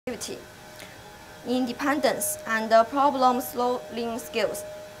creativity, independence, and problem-solving skills.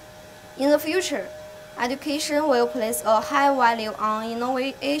 In the future, education will place a high value on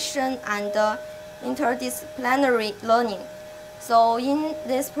innovation and interdisciplinary learning. So in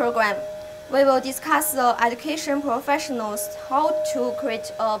this program, we will discuss the education professionals how to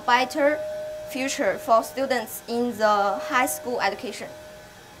create a better future for students in the high school education.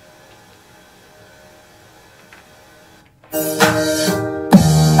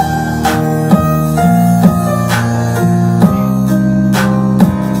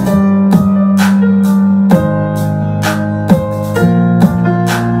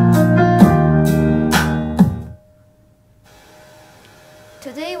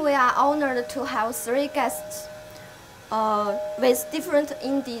 Today we are honored to have three guests with different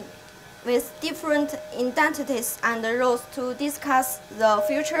identities and roles to discuss the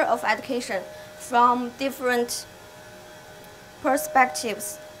future of education from different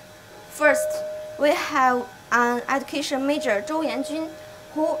perspectives. First, we have an education major, Zhou Yanjun,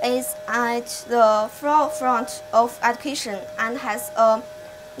 who is at the forefront of education and has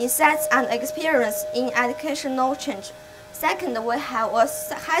insights and experience in educational change. Second, we have a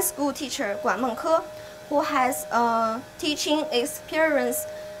high school teacher, Guan Mengke, who has teaching experience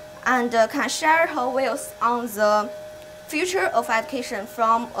and can share her views on the future of education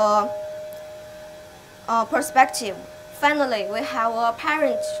from a perspective. Finally, we have a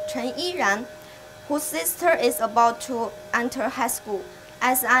parent, Chen Yiran, whose sister is about to enter high school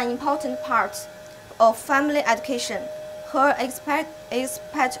as an important part of family education. Her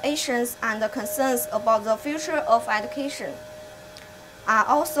expectations and concerns about the future of education are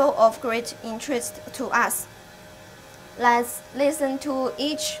also of great interest to us. Let's listen to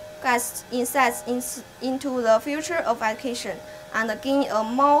each guest's insights into the future of education and gain a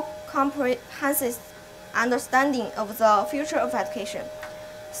more comprehensive understanding of the future of education.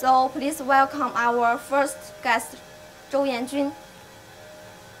 So please welcome our first guest, Zhou Yanjun.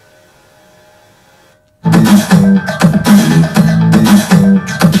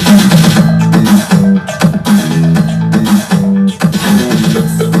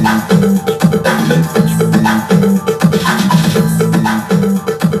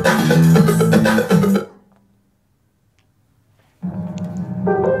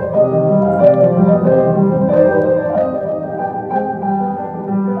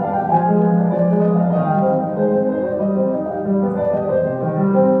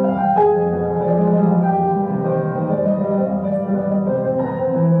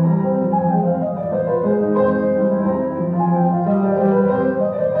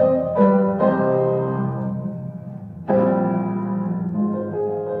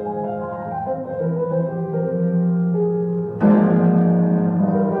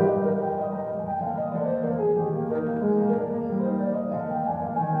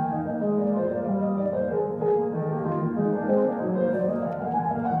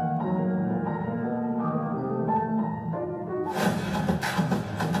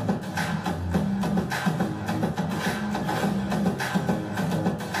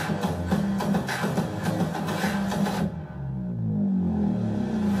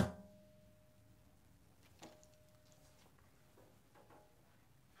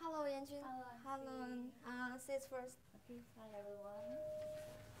 Hello, Yanjun. Hello. Say it first. Okay, hi everyone.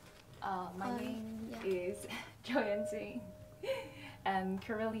 My name is Zhou Yanjun. I'm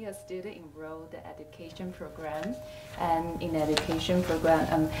currently a student enrolled in the education program, and in the education program,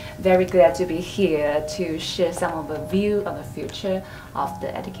 I'm very glad to be here to share some of the view on the future of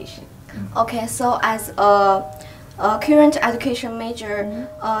the education. Okay, so as a current education major,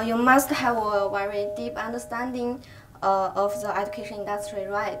 you must have a very deep understanding of the education industry,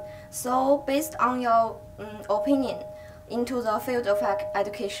 right? So based on your opinion into the field of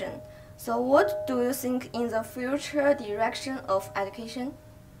education, so what do you think in the future direction of education?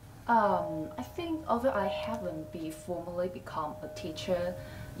 I think although I haven't formally become a teacher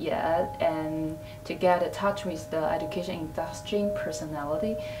yet, and to get in touch with the education industry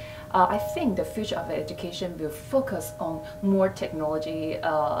personality, I think the future of education will focus on more technology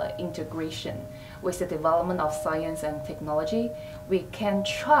integration. With the development of science and technology, we can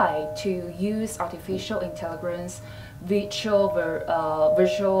try to use artificial intelligence, virtual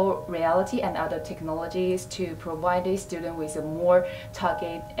reality, and other technologies to provide the student with a more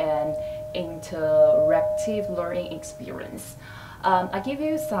targeted and interactive learning experience. I give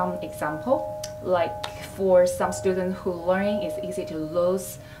you some example. Like for some students who learning is easy to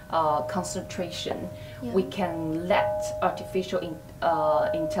lose concentration, we can let artificial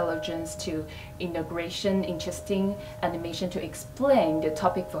intelligence to integration interesting animation to explain the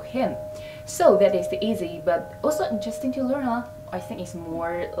topic for him. So that is easy but also interesting to learn I think it's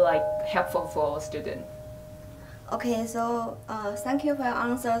more like helpful for a student. Okay, so thank you for your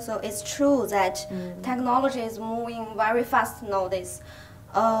answer. So it's true that technology is moving very fast nowadays.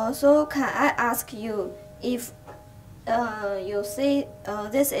 So can I ask you if you see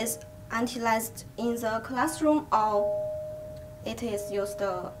this is utilized in the classroom or it is used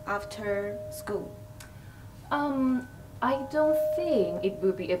after school? I don't think it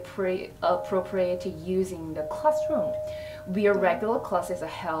would be appropriate to use in the classroom, where regular classes are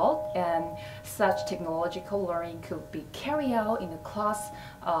held, and such technological learning could be carried out in the class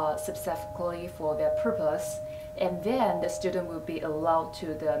specifically for their purpose, and then the student will be allowed to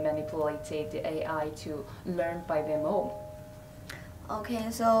manipulate the AI to learn by their own.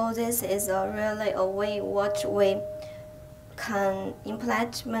 Okay, so this is really a way what we can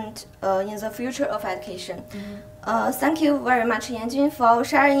implement in the future of education. Thank you very much, Yanjun, for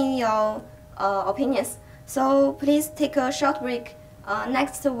sharing your opinions. So please take a short break.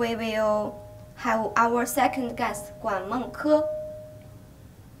 Next, we will have our second guest, Guan Mengke.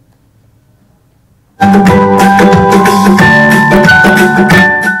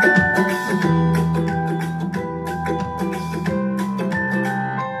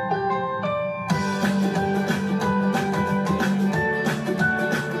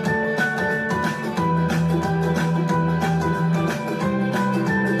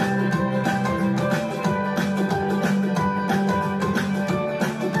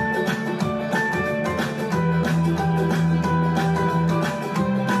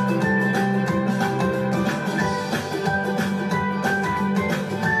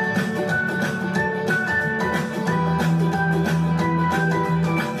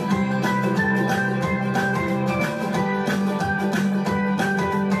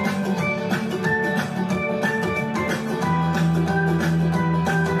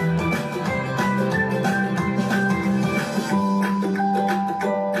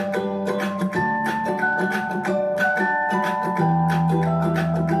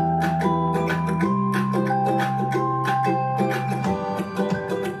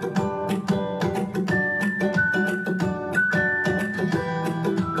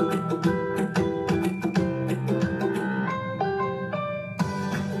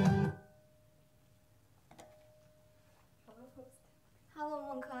 Hello,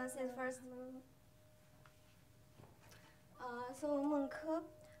 Mengke. Say first. So Mengke,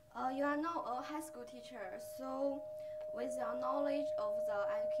 you are now a high school teacher. So, with your knowledge of the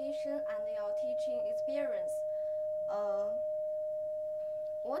education and your teaching experience,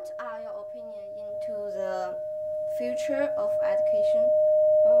 what are your opinion into the future of education?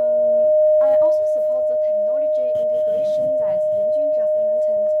 I also support the technology integration that Yanjun just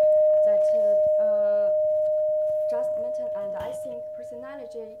mentioned, and I think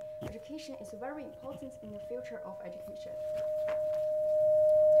personality education is very important in the future of education.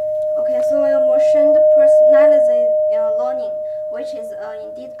 Okay, so you mentioned personalized learning, which is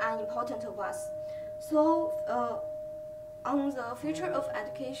indeed important to us. So, on the future of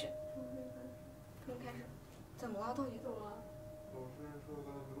education，从开始，怎么了？到底？老师说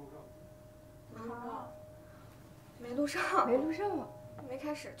刚才没录上。没录上。没录上吗？没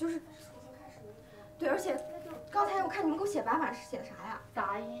开始，就是。对，而且刚才我看你们给我写白板是写的啥呀？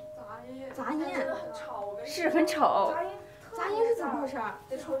杂音。杂音。真的很吵，是很吵。杂音是怎么回事？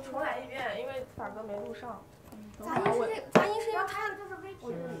得重来一遍，因为法哥没录上。杂音是因为他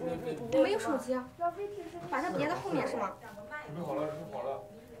你没有手机啊？把它别在后面是吗？准备好了，准备好了。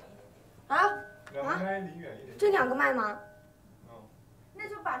啊？两个麦离远一点。这两个麦吗？那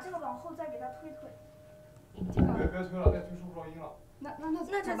就把这个往后再给它推。别推了，再推收不着音了。那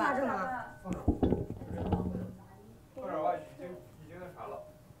这咋整啊？放这儿。放这儿吧，已经那啥了。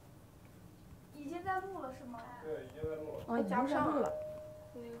已经在录了是吗？对，已经在录了。哦，已经在录了。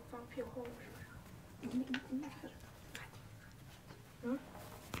那个放屁后是不是？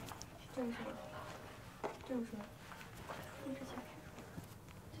这个是吗？这个是吗？从之前开始。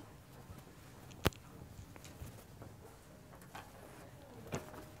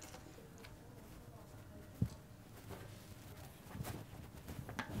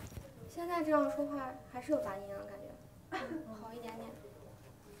现在这样说话还是有杂音啊，感觉好一点点。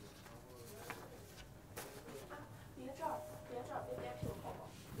别这儿，别屁股后边，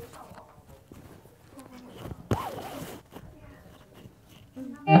别上网。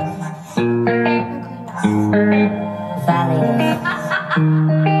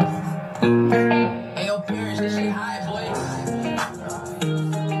Hey, yo, Pierce, this shit high, boy.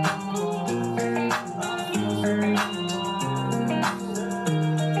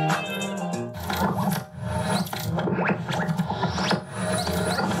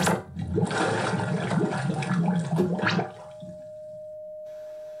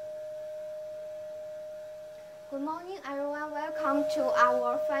 Good morning, everyone. Welcome to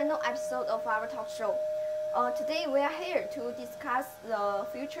our final episode of our talk show. Today, we are here to discuss the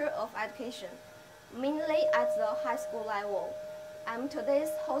future of education, mainly at the high school level. I'm today's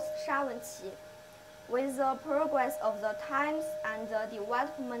host, Shawen Qi. With the progress of the times and the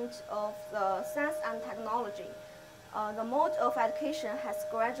development of the science and technology, the mode of education has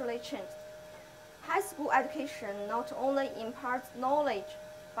gradually changed. High school education not only imparts knowledge,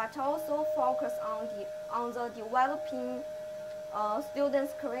 but also focus on the developing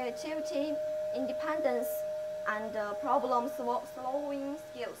students' creativity, independence, and problem-solving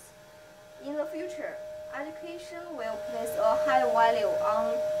skills. In the future, education will place a high value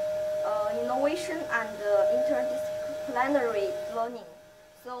on innovation and interdisciplinary learning.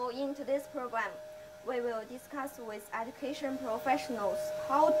 So in today's program, we will discuss with education professionals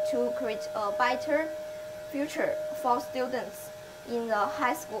how to create a better future for students in the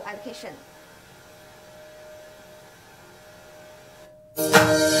high school education.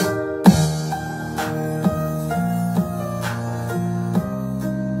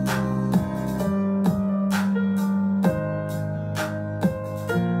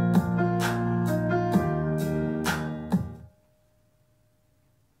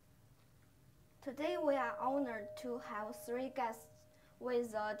 Today we are honored to have three guests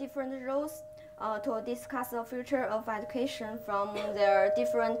with different roles to discuss the future of education from their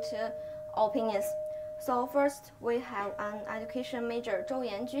different opinions. So first we have an education major, Zhou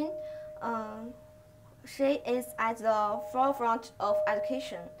Yanjun. She is at the forefront of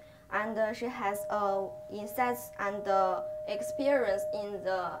education, and she has insights and experience in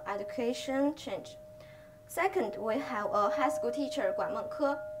the education change. Second, we have a high school teacher, Guan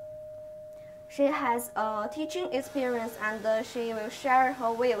Mengke. She has a teaching experience, and she will share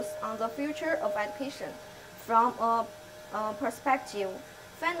her views on the future of education from a perspective.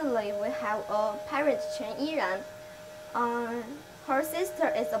 Finally, we have a parent, Chen Yiran. Her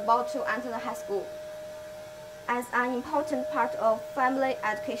sister is about to enter the high school. As an important part of family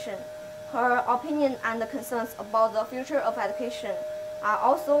education, her opinion and concerns about the future of education are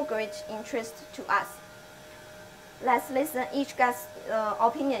also great interest to us. Let's listen each guest's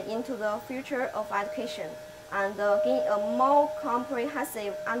opinion into the future of education and gain a more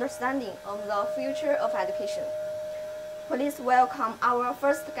comprehensive understanding of the future of education. Please welcome our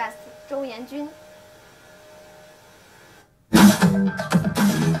first guest, Zhou Yanjun.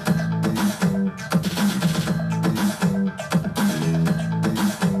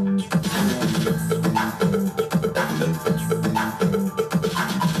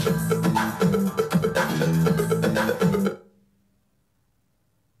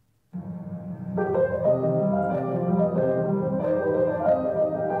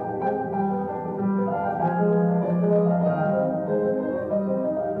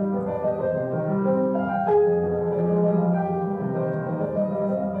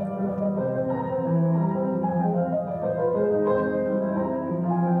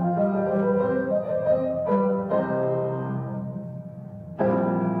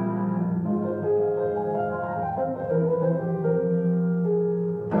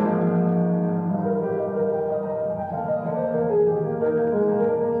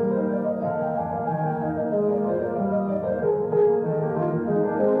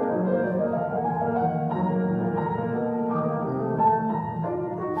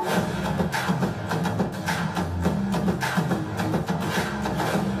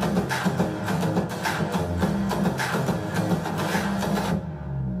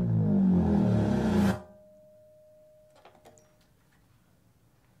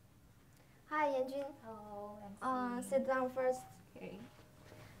 Hi, Yanjun. Hello, Sit down first. Okay.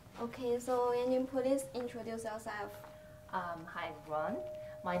 Okay, so Yanjun, please introduce yourself. Hi everyone.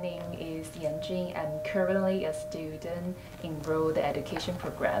 My name is Yanjun. I'm currently a student enrolled in the education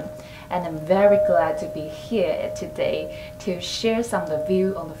program, and I'm very glad to be here today to share some of the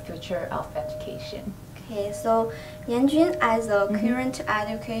view on the future of education. Okay, so Yanjun, as a current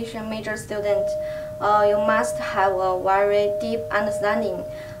education major student, you must have a very deep understanding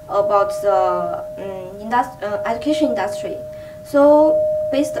about the education industry. So,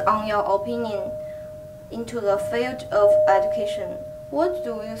 based on your opinion into the field of education, what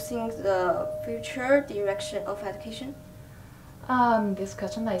do you think the future direction of education? This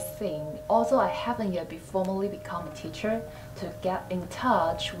question, I think, although I haven't yet formally become a teacher, to get in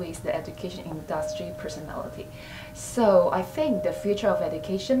touch with the education industry personality. So I think the future of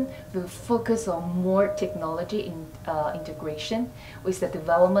education will focus on more technology integration with the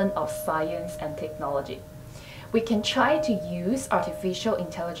development of science and technology. We can try to use artificial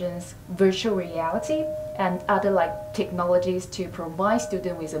intelligence, virtual reality, and other technologies to provide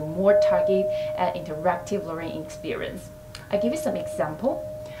students with a more targeted and interactive learning experience. I give you some example.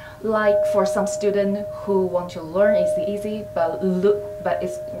 Like for some students who want to learn is easy, but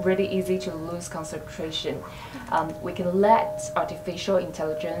it's really easy to lose concentration. We can let artificial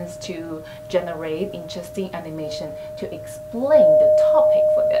intelligence to generate interesting animation to explain the topic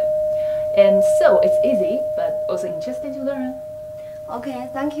for them. And so it's easy, but also interesting to learn. Okay,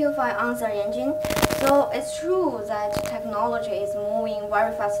 thank you for your answer, Yanjun. So it's true that technology is moving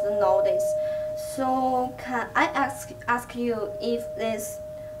very fast nowadays. So can I ask you if this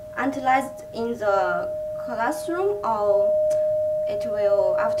utilized in the classroom or it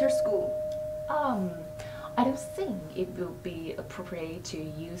will after school? I don't think it will be appropriate to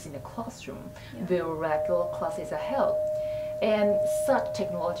use in the classroom where regular classes are held. And such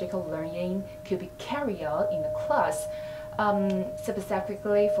technological learning could be carried out in a class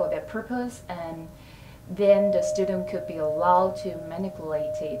specifically for their purpose, and then the student could be allowed to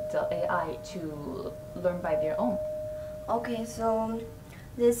manipulate the AI to learn by their own. Okay, so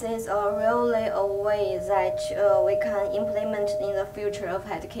this is really a way that we can implement in the future of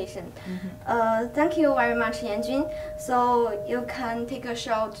education. Thank you very much, Yanjun. So you can take a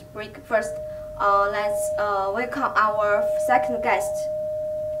short break first. Let's welcome our second guest,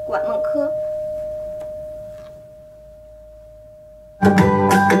 Guan Mengke.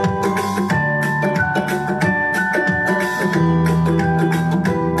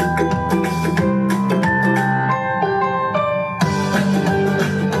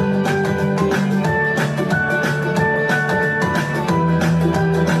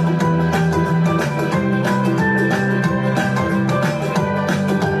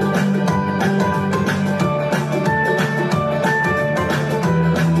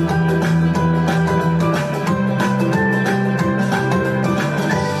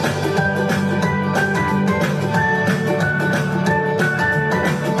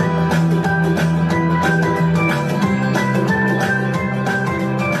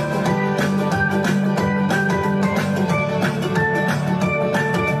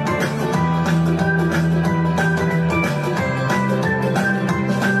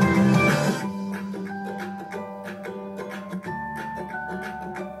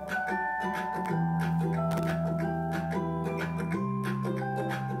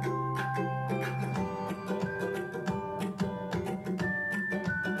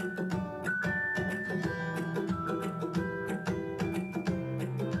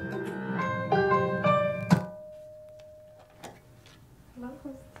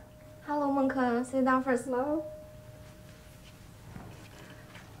 Hello, Mengke. Sit down first. Hello.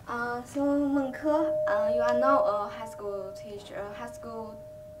 So Mengke, you are now a high school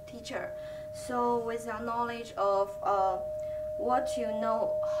teacher. So with your knowledge of what you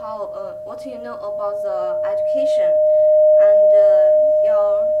know about the education and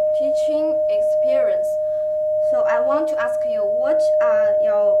your teaching experience, so I want to ask you, what are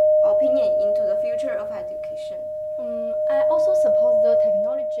your opinion into the future of education? I also support the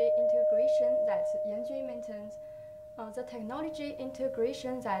technology integration that Yanjun mentioned. The technology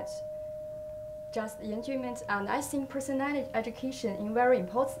integration that just Yanjun mentioned, and I think personalized education is very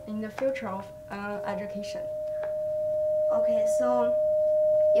important in the future of education. Okay, so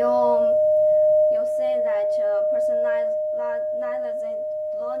you say that personalized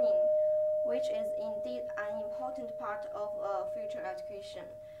learning, which is indeed an important part of future education.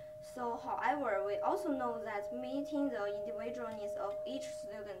 So, however, we also know that meeting the individual needs of each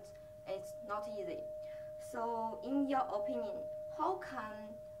student is not easy. So, in your opinion, how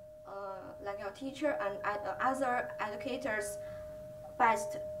can like your teacher and other educators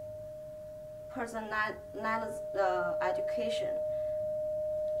best personalize the education?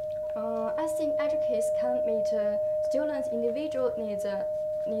 I think educators can meet students' individual needs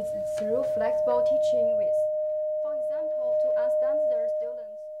through flexible teaching with, for example, to understand their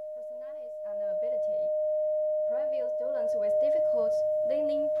students' personalities and ability. Preview students with difficult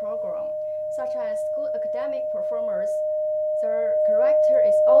learning program, such as good academic performers, their character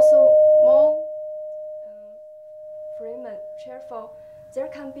is also more frequent, cheerful. There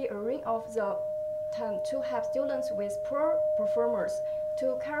can be a range of the time to help students with poor performers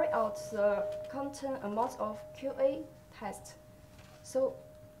to carry out the content amount of QA tests. So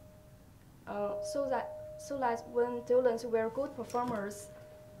that when students were good performers,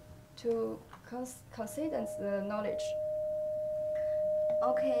 to consider the knowledge.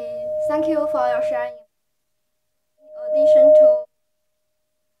 Okay, thank you for your sharing. In addition to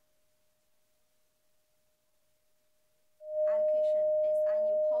education is an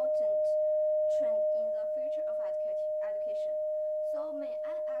important trend in the future of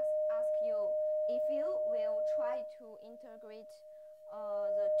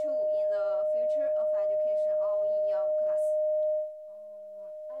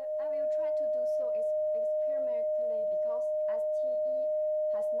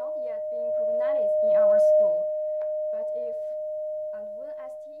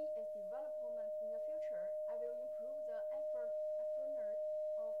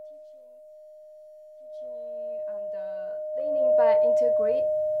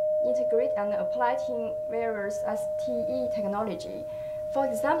integrate and applied in various STE technology. For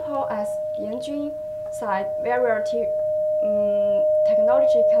example, as Yanjun said, various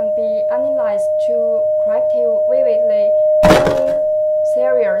technology can be analyzed to correctly vividly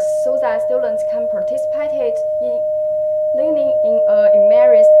scenarios so that students can participate in learning in an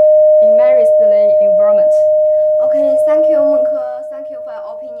immersive environment. Okay, thank you, Monke. Thank you for your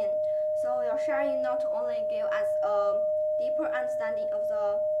opinion. So your sharing not only gave us a deeper understanding of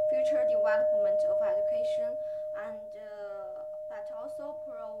the future development of education, and but also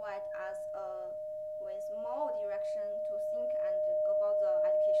provide us with more direction to think and about the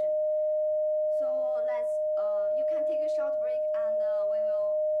education. So you can take a short break, and we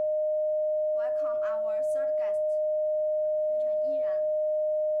will welcome our third guest, Chen Yiran.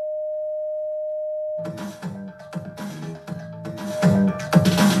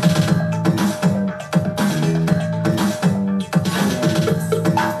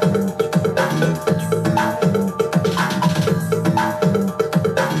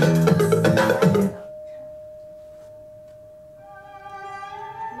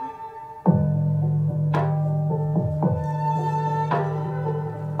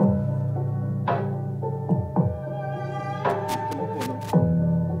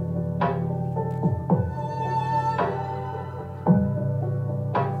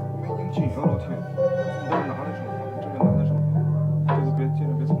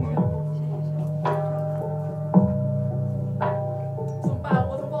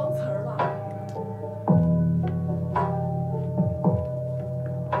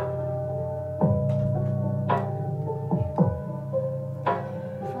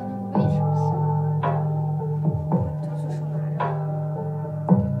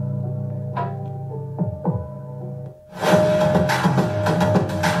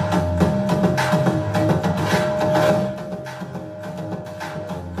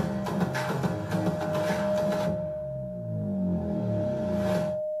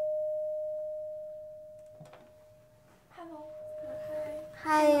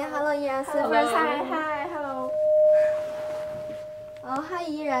 Hi,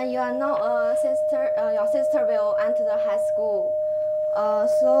 Yiran. You are now a sister. Your sister will enter the high school.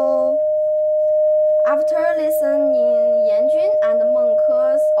 So after listening Yanjun and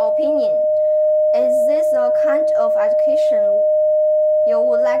Menke's opinion, is this a kind of education you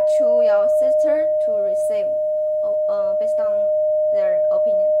would like to your sister to receive, based on their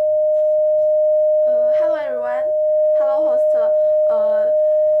opinion? Hello everyone. Hello host.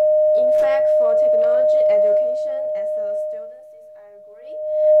 In fact, for technology education as a student, I agree,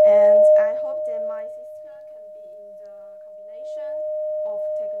 and I hope that my sister can be in the combination of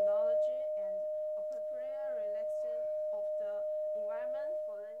technology and appropriate relaxation of the environment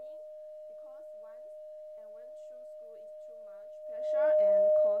for learning, because once and when through school is too much pressure and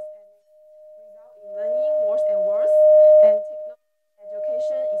cause and result in learning worse and worse, and technology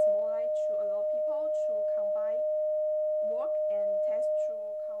education is more like to allow people to combine work and test to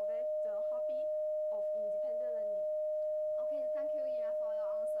convey the hobby of independent learning. Okay, thank you, Ina, for your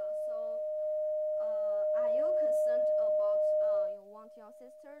answer. So, are you concerned about you want your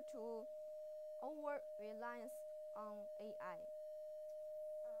sister to over reliance on AI?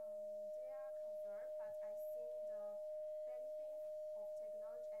 They are concerned, but I think the benefits of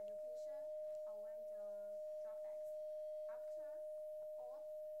technology education outweigh the drawbacks. After all,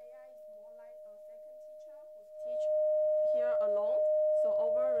 AI is more like a second teacher who teach here alone, so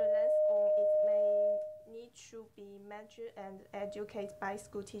over reliance on it may need to be managed and educated by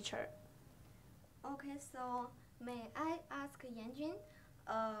school teacher. Okay, so may I ask Yanjun,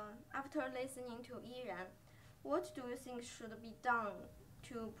 after listening to Yiran, what do you think should be done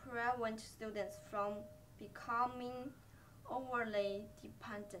to prevent students from becoming overly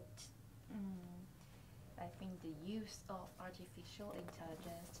dependent? I think the use of artificial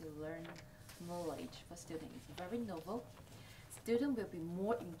intelligence to learn knowledge for students is very novel. Students will be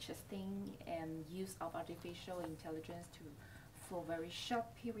more interesting in use of artificial intelligence for a very short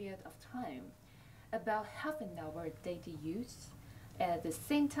period of time, about half an hour daily use. At the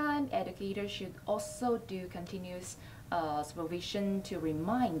same time, educators should also do continuous supervision to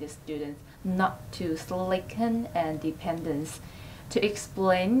remind the students not to slacken and dependence, to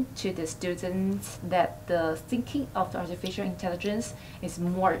explain to the students that the thinking of the artificial intelligence is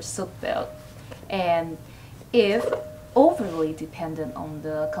more subtle, and if overly dependent on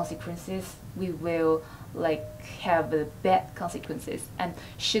the consequences, we will have bad consequences, and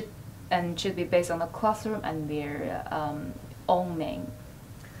should be based on the classroom and their own main.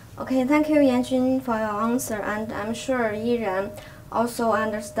 Okay, thank you, Yanjun, for your answer, and I'm sure Yiran also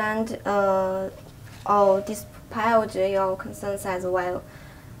understand all these compiled your concerns as well.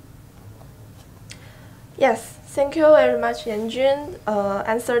 Yes, thank you very much, Yanjun.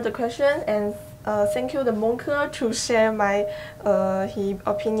 Answer the question, and thank you, the Monker, to share my his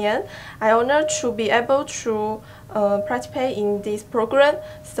opinion. I honored to be able to participate in this program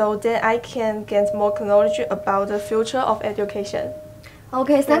so that I can get more knowledge about the future of education.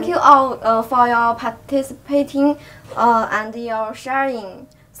 Okay, thank you all for your participating and your sharing.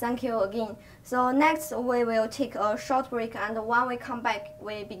 Thank you again. So next we will take a short break, and when we come back,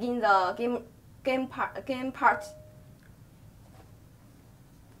 we begin the game part.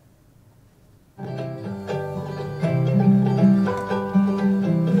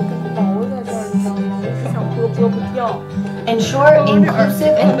 毛在这儿，是想割不掉。 Ensure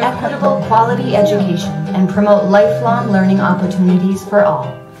inclusive and equitable quality education and promote lifelong learning opportunities for all.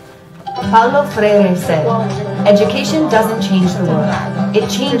 Paulo Freire said, "Education doesn't change the world, it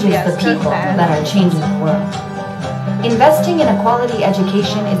changes the people that are changing the world." Investing in a quality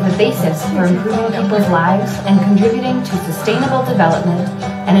education is the basis for improving people's lives and contributing to sustainable development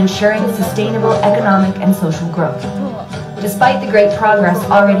and ensuring sustainable economic and social growth. Despite the great progress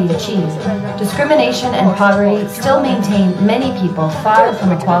already achieved, discrimination and poverty still maintain many people far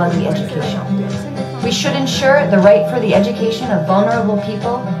from a quality education. We should ensure the right for the education of vulnerable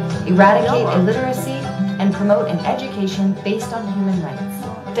people, eradicate illiteracy, and promote an education based on human rights.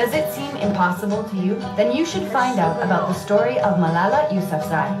 Does it seem impossible to you? Then you should find out about the story of Malala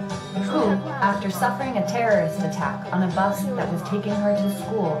Yousafzai, who, after suffering a terrorist attack on a bus that was taking her to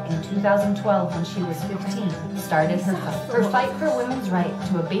school in 2012 when she was 15, started her fight. Her fight for women's right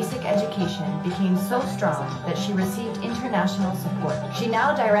to a basic education became so strong that she received international support. She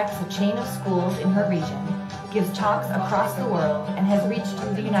now directs a chain of schools in her region, gives talks across the world, and has reached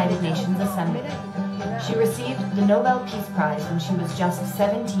the United Nations Assembly. She received the Nobel Peace Prize when she was just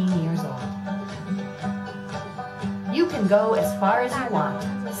 17 years old. You can go as far as you want,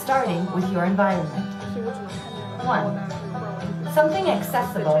 starting with your environment. 1. Something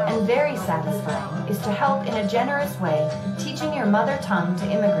accessible and very satisfying is to help in a generous way teaching your mother tongue to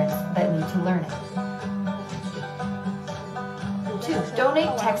immigrants that need to learn it. 2.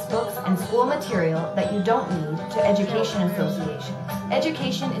 Donate textbooks and school material that you don't need to education associations.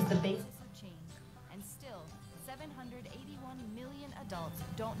 Education is the basis of change, and still, 781 million adults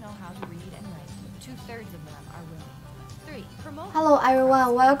don't know how to read and write. 2/3 of them are women. 3. Promote. Hello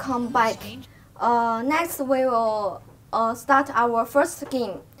everyone, welcome back. Next we will start our first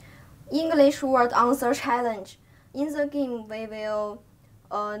game, English Word Answer Challenge. In the game we will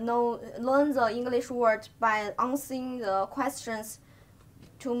learn the English word by answering the questions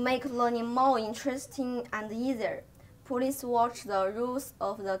to make learning more interesting and easier. Please watch the rules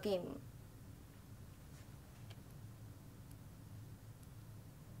of the game.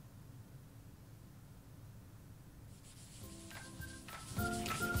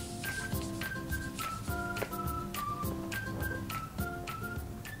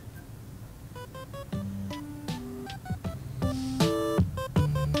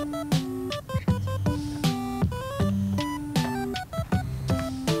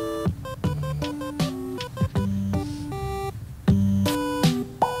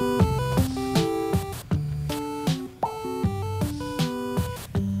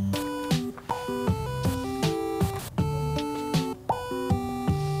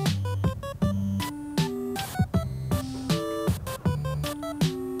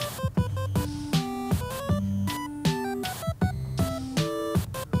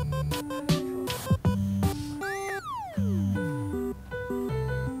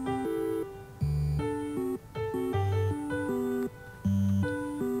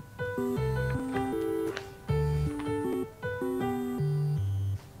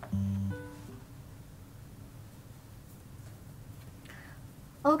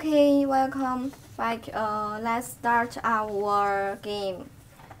 Okay, welcome back. Let's start our game.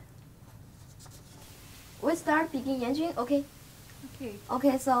 We begin Yanjun. Okay.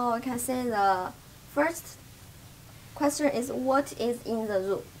 Okay, so we can say the first question is, what is in the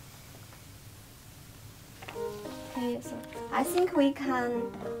zoo? Okay, so I think we can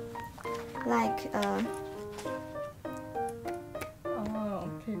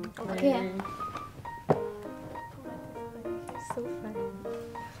okay. So funny.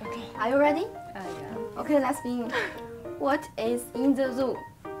 Okay, are you ready? Yeah. Okay, let's begin. What is in the zoo?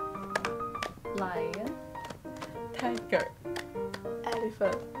 Lion, Tiger.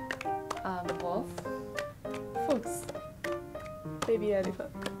 Elephant. wolf, Fox. Baby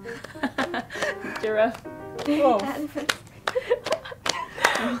elephant. giraffe, Wolf. Elephant.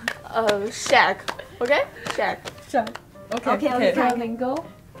 Shack. Okay? Shack. shark. Okay. Flamingo.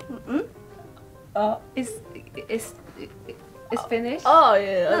 Mm-hmm. Is It's finished. Oh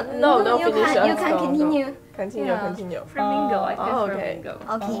yeah. No, you finish. can, you Go, can go. continue. Continue, continue. Flamingo. I think Oh, okay. flamingo.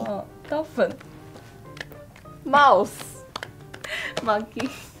 Okay. Dolphin. Mouse. Monkey.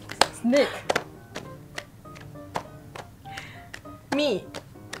 Snake. Me.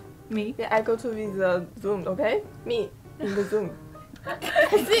 Me. Yeah, I go to the Zoom, okay? Me in the Zoom.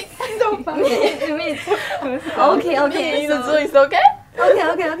 So funny. Okay, Me okay. in the So, Zoom is okay?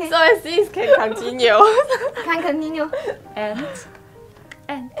 okay. So I think can continue. Can continue. And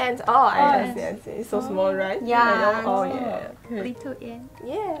And I see. It's so small, right? Yeah. I know. Oh yeah. Okay. little ant.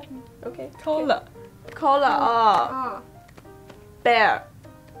 Yeah. Okay. Color. Color. Oh, Oh. bear.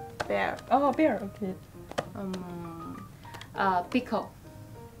 Bear. Oh, bear. Okay. Pickle.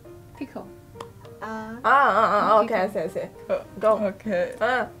 Pickle. Okay. I see. Go. Okay.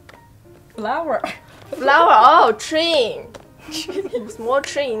 Flower. Flower. Oh, tree. Small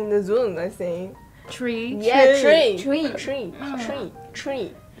tree in the Zoom, I think. Tree. Yeah, tree. Tree. Tree. Yeah.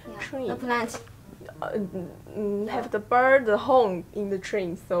 Tree. The plant. Have the bird the home in the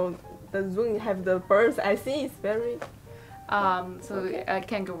tree, so the Zoom have the birds. I see it's very. So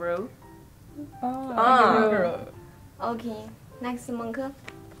kangaroo. Oh, Ah. kangaroo. Okay. Next, monk.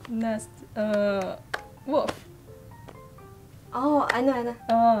 Next, wolf. Oh, I know.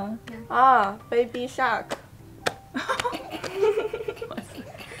 Baby shark.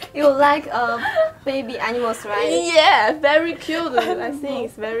 You like baby animals, right? Yeah, very cute. I think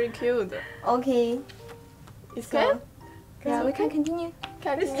it's very cute. Okay. It's So, okay. yeah, we can continue.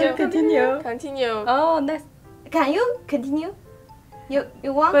 Continue. Continue. Oh, next. Can you continue?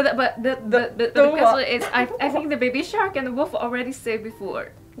 You want? But the Don't question is, I think the baby shark and the wolf already said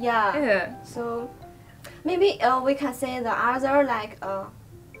before. Yeah. Yeah. So maybe we can say the other like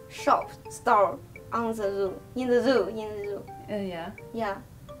shop store on the zoo in the zoo. Yeah. Yeah.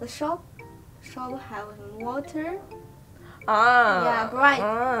 The shop have water. Yeah, bright.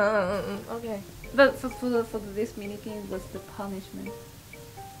 Okay. But for this mini game, what's the punishment?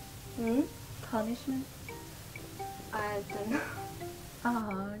 Hmm? Punishment? I don't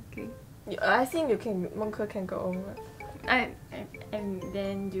know. Okay. I think Monk can go over. And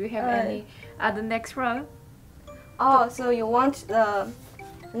then do you have any other next round? Oh, so you want the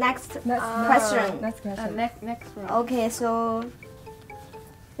next question? Next question. Next round. Okay, so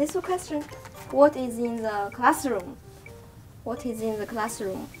this question: what is in the classroom? What is in the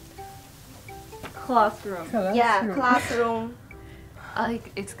classroom? Classroom. Yeah, classroom.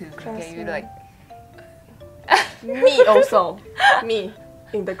 Excuse me. Can you like? Me also. Me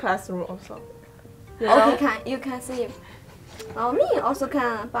in the classroom also. Okay, you can say. Me also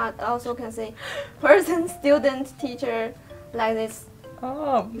can, but also can say person, student, teacher, like this.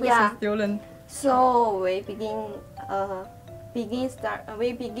 Oh, Yeah. student. So we begin.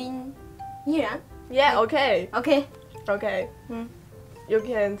 We begin. 依然 Yeah. Okay. Okay. Okay. Hmm. You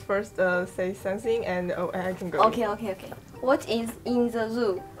can first say something, and I can go. Okay. What is in the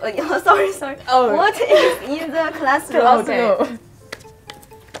zoo? Sorry. Oh. What is in the classroom? Okay.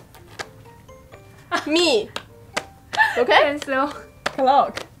 Me. Okay. Pencil.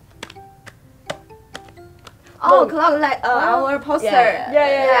 Clock. Oh, clock like our poster.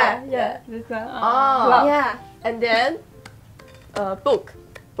 Yeah. This one. Oh. Yeah. And then, book.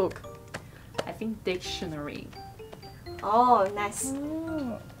 I think dictionary. Oh, nice.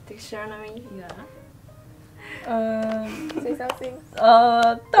 Oh. Dictionary. Yeah. Say something.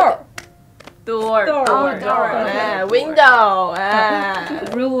 Door. Door. Door. Oh, door. Window.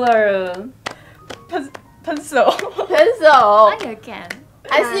 Ruler. Pencil. Pencil. I can.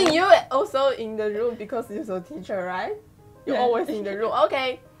 I think you also in the room because you're a teacher, right? You're Yeah. always in the room.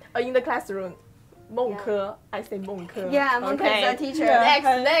 Okay. In the classroom. 梦科. I say 梦科. Yeah, Monk is a teacher.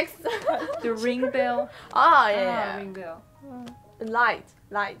 Yeah. Next. The ring bell. Oh yeah. Ring bell. Light.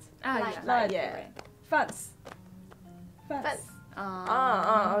 Light. Yeah. Yeah. Fence. Fence.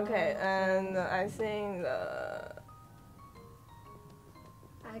 Um, Okay. And I think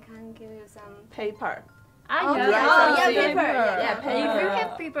I can give you some. paper. I Oh, know. yeah, paper. paper. Yeah, If paper. you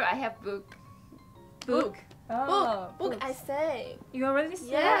have paper, I have book. Book. Oh, Book. I say. You already said.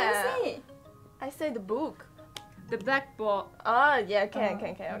 Yeah. See. I say the book. The blackboard. Yeah. Can.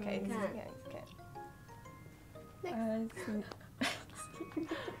 Okay. Can. I see.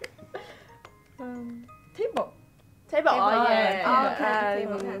 Table. Table. Oh yeah. Oh, okay,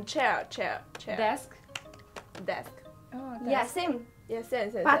 table, And chair. Desk. Desk. Oh, Yeah, same, Yes.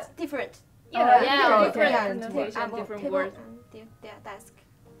 Yes. but different. Yeah, okay. different Yeah, pronunciation, table, different table words. and desk.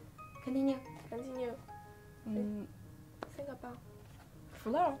 Continue. Continue. Think about.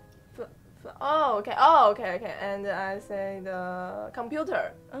 Floor. Oh, okay. And I say the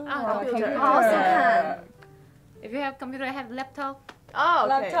computer. Ah, computer. Also can. If you have computer, I have laptop. Oh,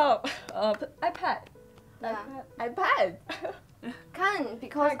 okay. Laptop. iPad. Yeah. iPad. Can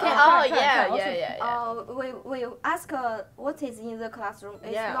because Can. Oh, Can, yeah, can, yeah, also- yeah, yeah. we ask what is in the classroom.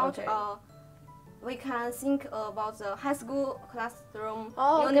 It's Yeah, not okay. we can think about the high school classroom,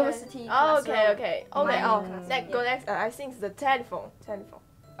 Oh, okay. university Oh, classroom. okay, okay. Okay, Mining oh, classroom, next, go next. I think it's the telephone. Telephone.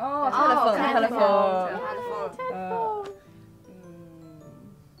 Oh, Oh, telephone. telephone.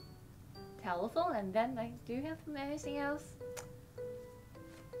 Telephone, and then like, do you have anything else?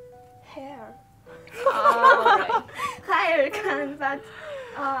 Hair. Oh, right. Higher can, but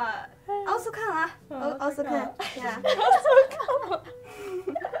also can also can. Yeah.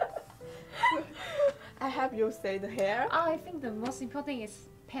 I have you say the hair. I think the most important is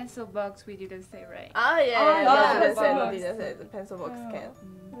pencil box. We didn't say right. Oh, yeah, Oh, yeah. yeah. The pencil box. didn't say the pencil box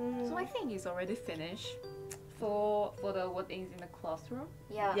can. So I think it's already finished for the what is in the classroom.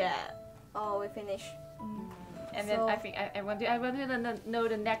 Yeah. Yeah. Oh, we finish. And then So- I think I want to know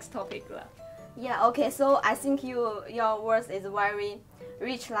the next topic lah. Yeah. Okay. So I think your words is very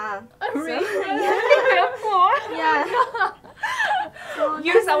rich lah. Yeah. So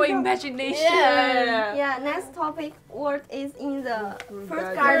Use our imagination. Yeah. yeah. Next topic word is in the fruit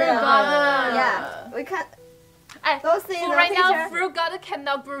garden. garden. Garden. Yeah. We can And go see for the right now, picture. fruit garden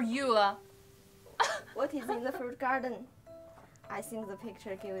cannot grow you lah. What is in the fruit garden? I think the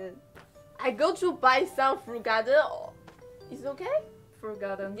picture give you. I go to buy some fruit garden. Is it okay? Fruit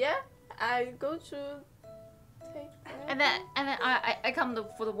garden. Yeah. I go to take. And then I come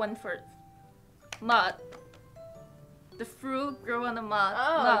for the one first. Mud. The fruit grow on the mud.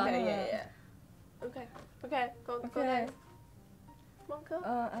 Oh, Mud. okay, yeah. Okay, okay, go Okay. next. Monica?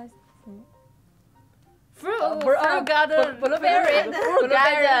 I see. Fruit garden. Blueberry. Fruit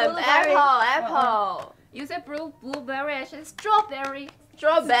garden. Blueberry. Apple. You said blueberry, I said strawberry.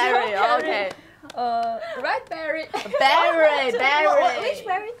 Strawberry. Okay. Raspberry. Berry. Berry. Which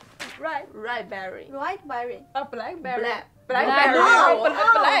berry? Right. Right berry. White berry. Blackberry. Black. Blackberry.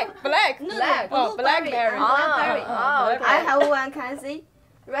 Oh, Black. No, Black. Oh, blackberry. Blackberry. Oh, okay. I have one. Can I see?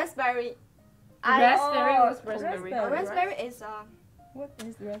 Raspberry. Raspberry Oh, was raspberry. Raspberry is What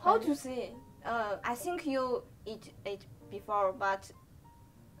is raspberry? how to say? I think you eat it before, but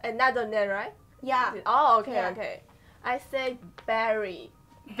Another name, right? yeah. Oh, okay, Yeah. okay. I say berry.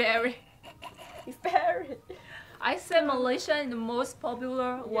 Berry. It's berry. I said Malaysia is the most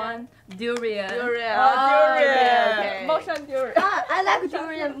popular one, durian. Durian. Oh, Okay, durian. okay. Motion durian. I like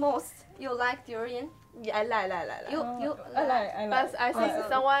durian most. You like durian? Yeah, I like. You I like. But I think Oh.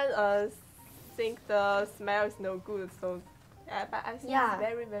 someone think the smell is no good, so but I think Yeah. it's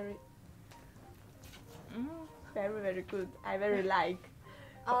very, very, Mm. very, very good. I very like.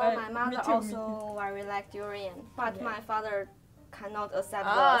 My me mother too, me also very like durian, but Yeah. my father cannot accept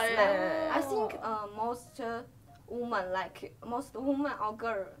Ah, the yeah, smell. yeah, yeah. I think most women or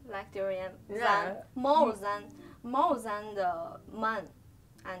girl like durian Yeah. more than the man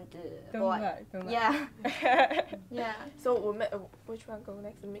and Don't boy. like. Don't like. Yeah, yeah. So which one go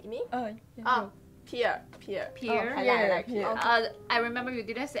next? Me? Yeah, Ah, pear. Pear. I Yeah, like pear. pear. I remember you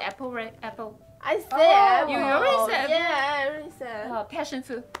didn't say apple, right? Apple. I said Oh. apple. You already said Yeah, I already said. Passion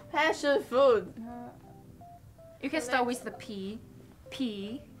fruit. Passion fruit. You can start with the P.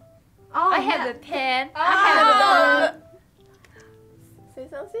 P. Oh, I yeah. have the pen. Ah. Say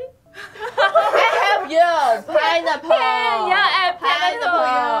something. I help you. Pineapple. Yeah, and Pineapple.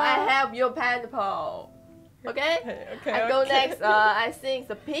 pineapple. I help you. Pineapple. Okay. Okay. I go next. I think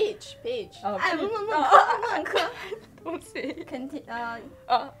the peach. Peach. Oh, 哎， peach. 孟科，东西。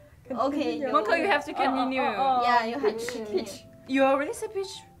 Okay, you- Monko, you have to continue. Yeah, you have to Peach. continue. Peach. You already said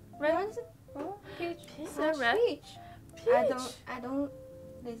peach, right? Peach. Said red. Peach. I don't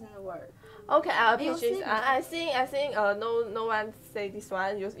listen the word. Okay, You peaches. see? I think no one say this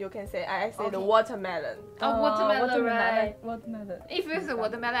one. You can say. I say the Okay. watermelon. Oh, watermelon, right? Watermelon. If you say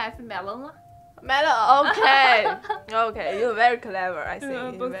watermelon, I say melon lah. Melon. Okay. Okay. You're very clever. I think. Yeah,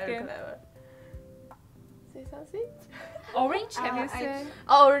 You're both very can. clever. Say something. Orange, have you I- said?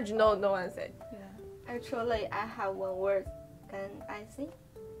 Orange. No one say. Actually, I have one word. Can I see?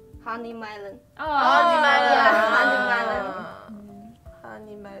 Honey melon. Oh, Honeymelon. Yeah, honeymelon.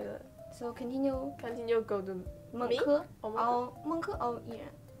 Honeymelon. So continue. Continue. Go to 孟 Me? 科 Oh, or 孟科 or 依然。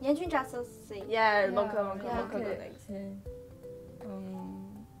严君 just say. Yeah, Yeah. Monka Yeah. go next. Okay.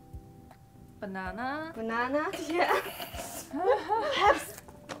 banana. Banana. Yeah.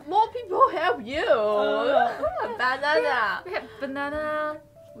 More people help you. Banana. We have banana.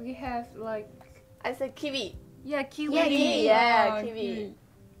 We have like I said kiwi. yeah kiwi. Yeah, kiwi. Yeah, Oh, kiwi.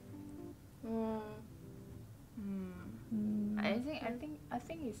 Mm. I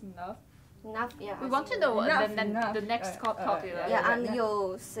think it's enough. Enough. Yeah. We I want to think know what Enough, the enough. next topic. yeah. Yeah, and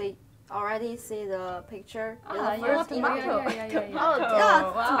you already see the picture. Ah, the yeah, first tomato. image. Oh,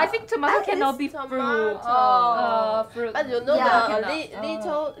 Yeah. I think tomato And cannot it's be fruit. tomato. Fruit. But you know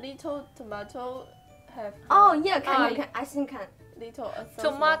Yeah. little tomato have Oh yeah, can Ah, you can? I think can. little so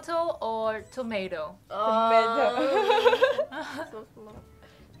Tomato or tomato? small. So small.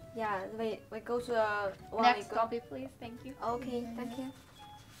 Yeah, we go to the one Next we go. topic, please. Thank you. Okay, thank you.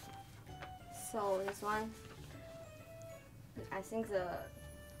 So this one, I think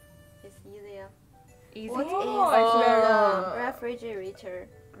it's easier. Easy. What is Oh. the refrigerator?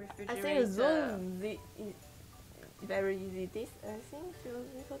 I think Zoom is very easy. This I think feels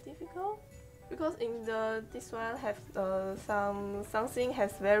a little difficult because in this one have something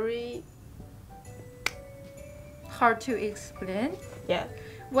has very Hard to explain. yeah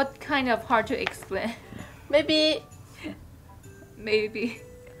What kind of hard to explain? maybe Maybe.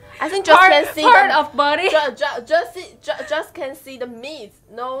 I think just can see part the, of body. just can see the meat,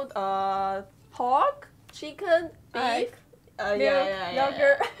 no pork, chicken, beef,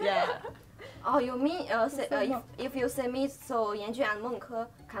 yogurt. yeah. Oh, you mean if you say meat, so Yanjun and Mengke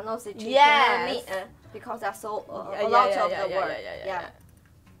cannot say chicken Yes. and meat because there's so Yeah, a lot yeah, of yeah, the yeah, word. yeah, yeah.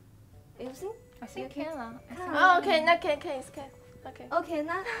 You think? I think can. I think Oh, okay,那can okay. Okay,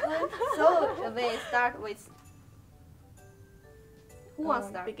 now so we start with. Who wants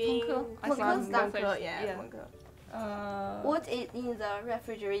to start? Begin. Mengke. I Mengke think start Mengke Mengke, first. yeah, Yeah. Mengke. What is in the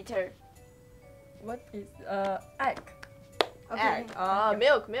refrigerator? What is egg? Okay. Egg.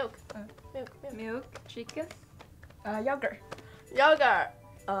 Milk. Milk, chicken. Yogurt. Yogurt.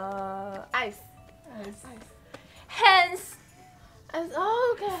 Ice. Hens.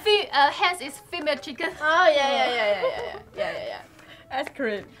 Oh, okay. Hens is female chicken. Oh, yeah. Ice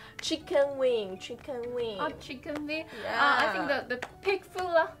cream. Chicken wing. Oh, chicken wing. Yeah. I think the pig food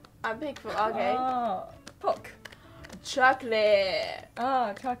lah. Pig food. Okay. Oh, pork. Chocolate.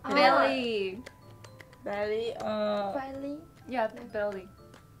 Oh, chocolate. Belly. Belly. Finally, Yeah, belly.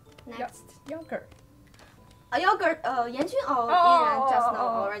 next. Yogurt. A yogurt. Yanjun or Oh, Yiran just now oh,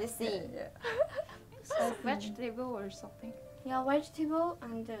 oh. already see. Vegetable or something. Yeah, vegetable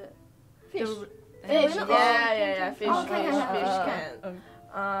and Fish. Fish. Can- Yeah. Fish. Oh, can. Fish Can. can.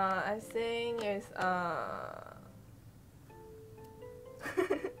 I think it's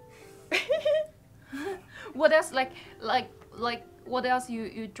What else like what else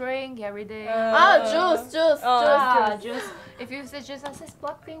you drink every day? juice. Juice. If you say juice, I say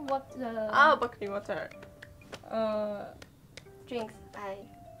sparkling water. Sparkling water. drinks. I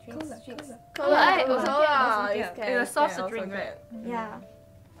drinks. Cola, Drinks. Cola. I Cola. also Cola. can. It can. It's a soft can drink, also right? can. Yeah.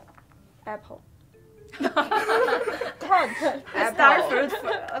 Apple. Star fruit.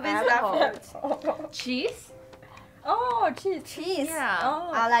 A bit star fruit. Cheese. Oh, cheese. Cheese. Yeah.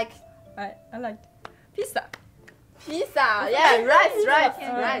 Oh, I like. I like pizza. Pizza. Yeah.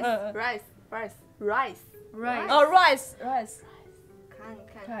 Rice. Rice. Oh, rice.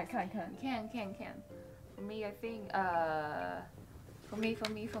 Can. Can. For me, I think for me,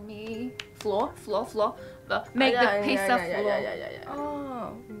 flour. Make the pizza flour. Yeah.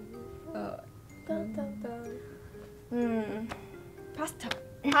 Oh. Pasta.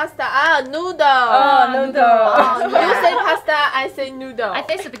 Pasta. Noodle. Oh, noodle. Oh, You yeah. say pasta, I say noodle. I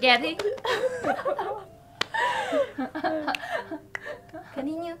say spaghetti.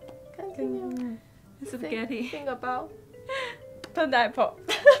 Continue. Continue. Spaghetti. Think about. Pineapple.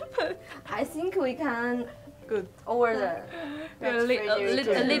 I think we can Good. over the A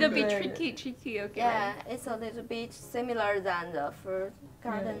refrigerator. little bit tricky. Okay. Yeah, it's a little bit similar than the fruit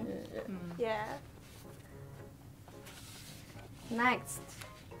garden. Yeah. Next,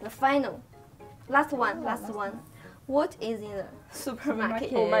 the final, last one. What is in the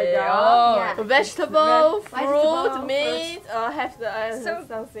supermarket? Oh my god. Yeah. Vegetable, Vegetable, fruit, meat, have the So-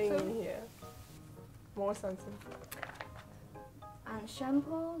 something in here. More something. And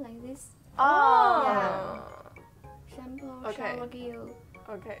shampoo like this. Oh. Yeah. Shampoo, Okay. shower gel.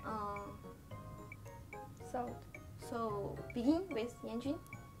 Okay. Salt. So begin with Yanjun.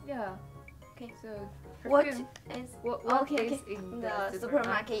 Yeah. Okay. So What perfume. is What okay, is okay. in The the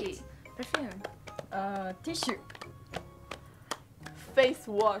supermarket? Perfume. Tissue. Face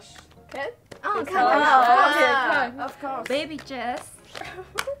wash. Can? Oh, Face can, wash. okay, of course. Baby Jess.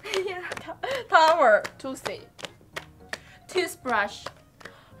 Yeah. Towel. Toothpaste. Toothbrush.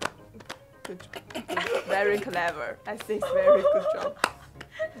 Good job. Very clever. I think it's very good job.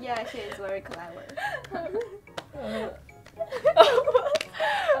 Yeah, she is very clever.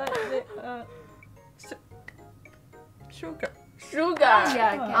 Sugar. Sugar.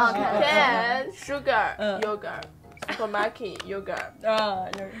 Yeah, Oh, can. Can. Sugar. Yogurt. supermarket yogurt.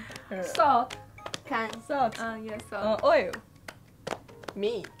 Salt. Can. Salt. Yes, salt. Oil.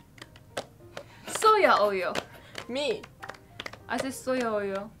 Me. Soya oil. Me. I said soya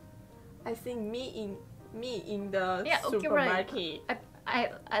oil. I think me in the Yeah, okay, right. supermarket.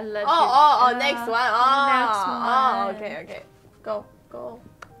 I let Oh, you. next one. next Oh, one. okay. Go.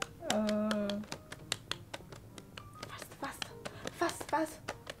 Fast.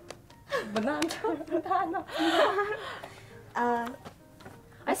 Banana.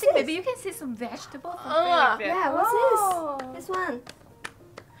 I think maybe you can see some vegetables. Yeah, what's Oh. this? This one.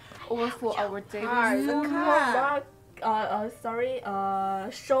 Or for our daily Car. Sorry.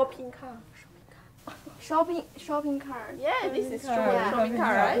 Shopping car. Shopping cart. Yeah, this is car. shopping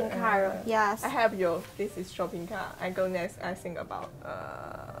car, right? Shopping cart. Yes. I have you. This is shopping car. I go next. I think about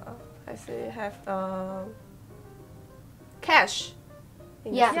I say have cash.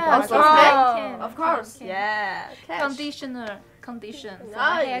 In the Yeah, supermarket. of course. Yeah, cash. Conditioner. Condition. For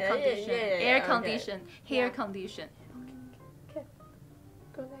Ah, hair yeah, condition. yeah, Air okay. condition. Hair Yeah. condition.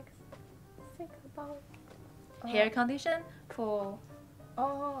 Go next. Think about. Hair condition for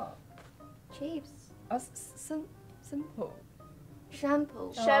Oh. Chips. Simple.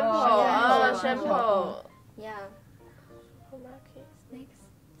 Shampoo. Shampoo. shampoo. Shampoo. Yeah. Supermarket Snakes.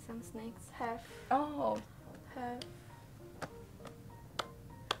 Some snakes. have Oh.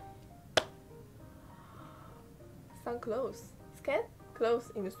 some clothes. Scan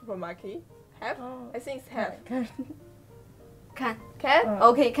clothes in the supermarket. Have. Oh. I think it's have. Can. Can.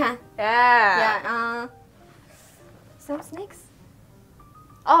 Okay, can. Yeah. Yeah. Some snakes.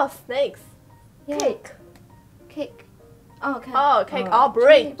 Oh, snakes. Yeah. Cake. Oh, can. Oh, cake. Oh. Oh,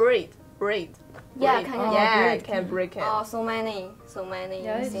 bread. Yeah, Bread. can. Yeah, bread. can break it. Oh, so many.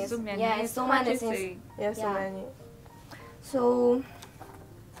 yeah, it's things. so many. Yeah, It's so hard many to things. say. Yeah, so Yeah. many. So,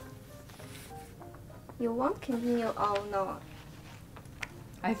 you want continue or not?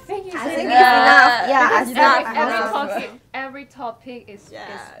 I think it's I think it's enough. enough. Yeah, I Because think Every it's enough. every topic is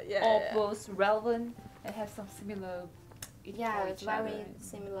Yeah, almost relevant and has some similar. Yeah, for it's each other. very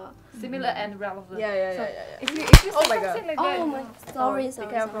similar. Similar and relevant. Yeah. So yeah. if you Oh say my God. something like that, Oh my, sorry. Be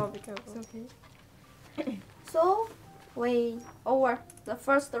careful. Be careful. okay. So, we over. The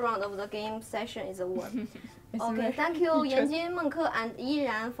first round of the game session is over. Okay, thank you, Yanjin, Menke, and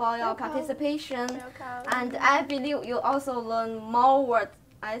Yiran for your participation. Welcome. And I believe you also learn more words.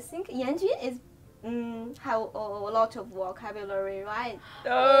 I think Yanjin is have a lot of vocabulary, right?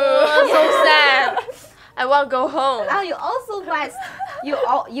 So sad. I want to go home. And you also best. You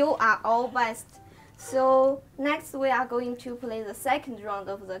are all best. So next we are going to play the second round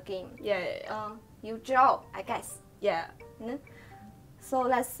of the game. Yeah. You draw, I guess. Yeah. No? So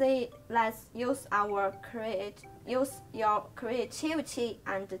let's use your creativity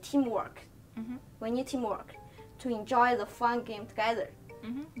and teamwork. Mhm. We need teamwork to enjoy the fun game together.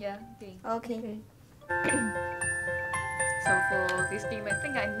 Yeah. Okay. Okay. So for this game, I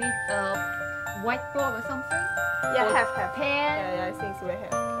think I need a whiteboard or something. Yeah, Or have. pen. Yeah, I think we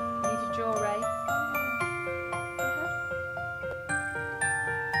have. Need to draw, right?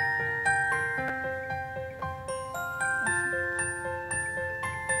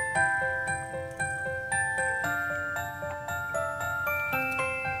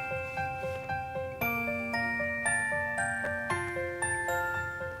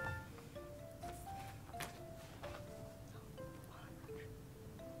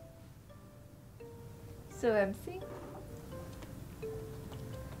 So MC.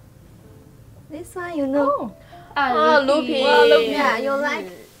 This one you know. Loopy. Yeah, you like.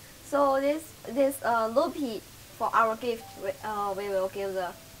 So this loopy for our gift, we will give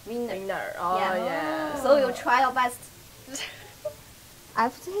the winner. Winner. Oh, yeah. So you try your best.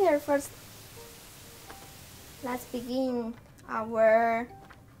 After here first, let's begin our.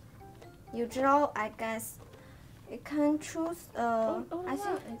 You draw, I guess. You can choose. I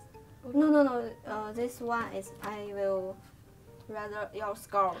think. No. This one is I will rather your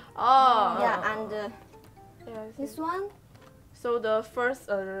score. Oh. Yeah, and Yeah, I this see. one. So the first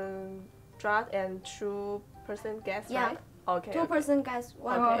draft and 2% guess, Yeah. right? Okay. 2% guess,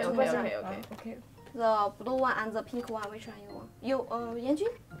 one Okay, person. okay. The blue one and the pink one, which one you want? You, Yanjun?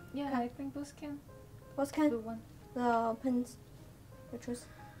 Yeah, I think both can. What kind? Blue one. The pens. You choose.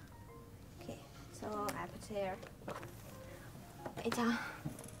 Okay, so I put here.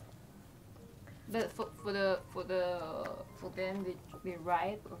 But for them they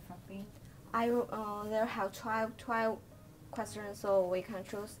write or something. There have 12 questions, so we can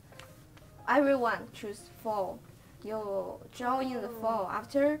choose. Everyone choose 4. You draw in the 4.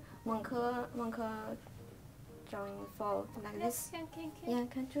 After Menke drawing 4 like this. Can. Yeah,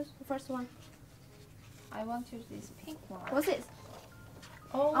 can choose the first one. I want to use this pink one. What's this?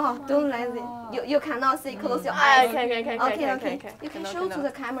 Oh, Oh, my don't let God. it. You cannot see. Close your Ah, eyes. okay. You can Cannot, show to cannot.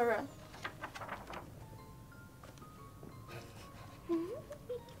 the camera.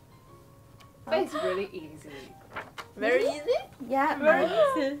 But it's really easy. Very easy. Yeah, Very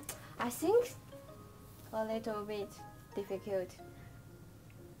but easy. I think a little bit difficult.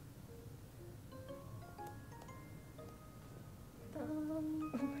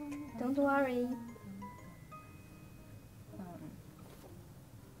 Don't worry.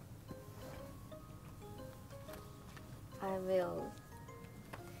 I will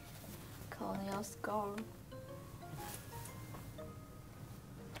call your score.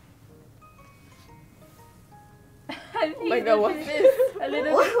 Oh my god, what's this? A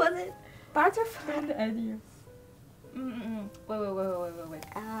little What was it? Butterfly. Good idea. Wait.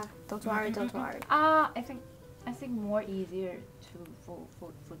 Ah, don't worry, don't worry. I think more easier to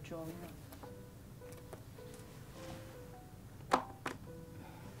for drawing.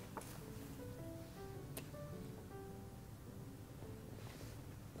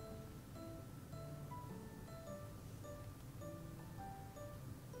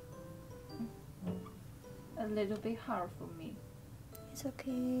 A little bit hard for me. It's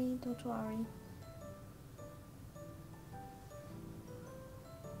okay, don't worry.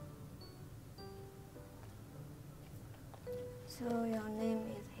 So your name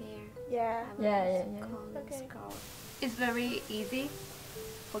is here. Yeah. I will Yeah. call the Okay. score. It's very easy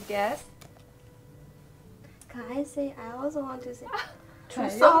for guess. Can I say? I also want to say. True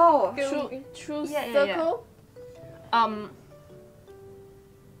Oh, True Yeah. circle.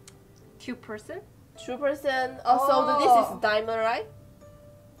 2%. 2%. Also, this is diamond, right?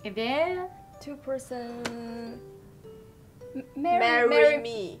 And then 2%. Marry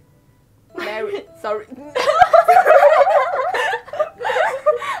me. Marry. Sorry.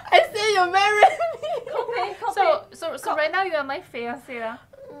 I say you marry me. so right now you are my fiancé.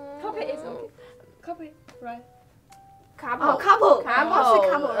 Copy is okay. Copy, right? Couple. Oh, couple. Couple. Mostly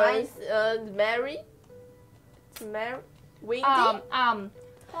couple, right? Marry. To marry. Windy.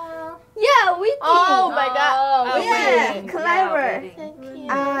 Yeah, we did. Oh my god. yeah, wedding. clever. Yeah, wedding. Thank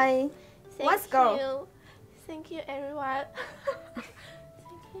you. Let's Thank go. you. Thank you, everyone. Thank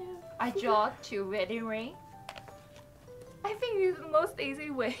you. I draw 2 wedding ring. I think it's the most easy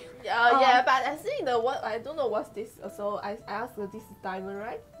way. Yeah, but I think the what I don't know what's this. So I asked this is diamond,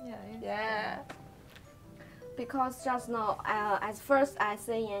 right? Yeah. Because just now, at first I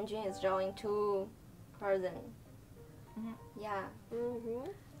say Yanjun is drawing 2 person. Mhm. Yeah,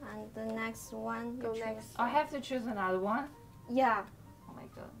 and the next one you Go choose. next. I have to choose another one. Yeah. Oh my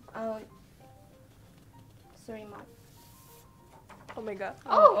god. 3 more. Oh my god.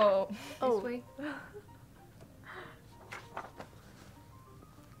 Oh. Oh. This way.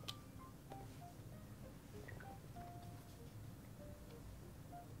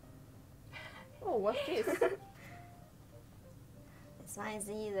 Oh, what's this? It's not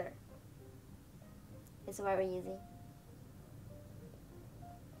easy either. It's very easy.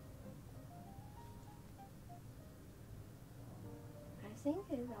 I think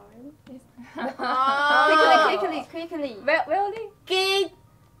it's already. Quickly. Violin.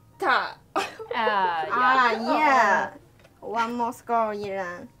 Guitar. Yeah. One more score,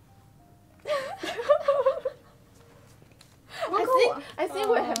 Yiran. I think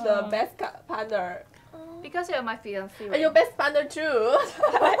we have the best partner. Because you're my fiancé. And your best partner too.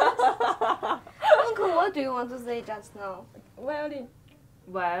 Uncle, what do you want to say just now? Violin.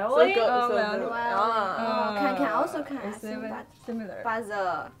 Well, So good. Oh, So well. good. Well, can also can I It's think, but similar.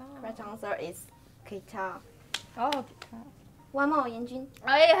 the correct answer is guitar. Oh, guitar. One more, Yanjun.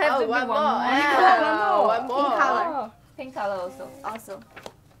 I have to be one more. more. Yeah, one more. Pink color. Oh. Pink color also. Also.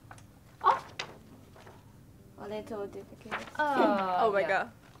 Oh. A little difficult. Oh my yeah.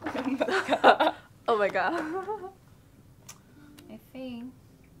 god. Oh my god. I think.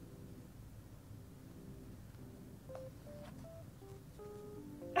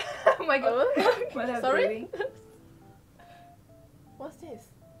 Oh my god. What am I Sorry? doing? What's this?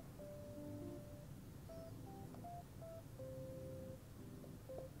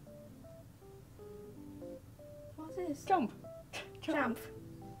 What's this? Jump. Jump.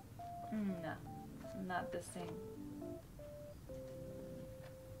 No, not the same.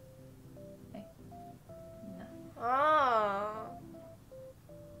 Hey. No. Ah.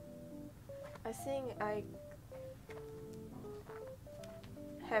 I think I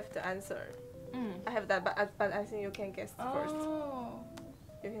have the answer. I have that, but I think you can guess first. Oh.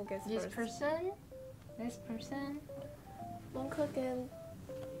 You can guess This first. person. This person. Monka can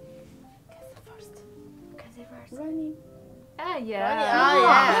guess first. Can I say first? Running. Yeah. Oh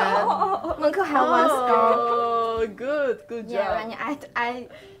yeah. 孟克 have one score. Oh, good Yeah, job. Rani,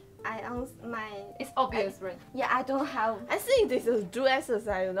 I answer my. It's obvious, right? Yeah, I don't have. I think this is do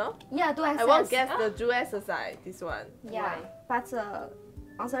exercise, you know. Yeah, do I access. won't guess the do exercise. This one. Yeah, Right. but the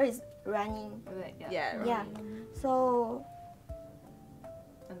answer is running. Right, yeah. Yeah. Yeah. So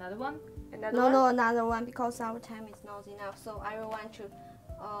Another one? Another no, one? no, another one because our time is not enough. So everyone choose.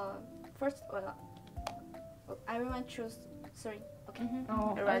 First, everyone choose 3. Okay.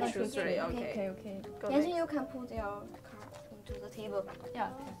 Oh, Everyone choose 3. Okay. Okay. Go Yanjun, next. you can put your card into the table. Yeah.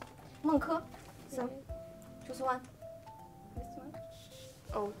 孟科 so choose one. This one.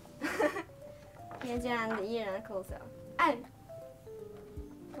 Oh. 燕竟然依然 close 了。哎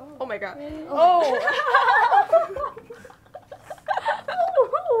Oh my god. Oh. Oh.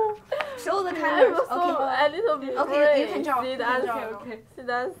 Show the I'm camera. so Okay. a little bit Okay, you afraid. can draw. See You the can answer. draw. Okay. See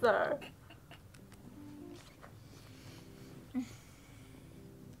the answer.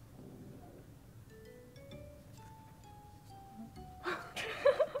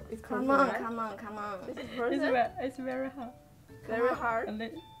 It's Come person, on, right? come on, come on. This is person. It's very hard. Very hard. And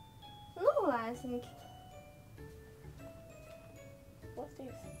then, No, I think. What's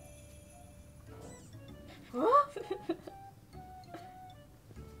this?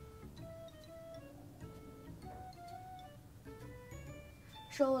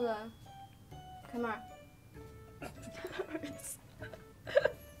 Show the camera.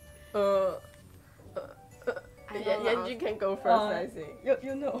 I Yeah, know the Yanjun can go first, I think.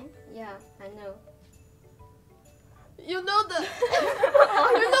 you know. Yeah, I know. You know the.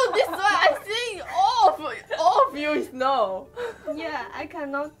 You know this one. I think all of you is no. Yeah, I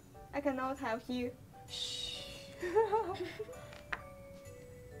cannot help you.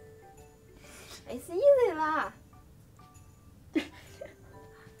 It's easy lah.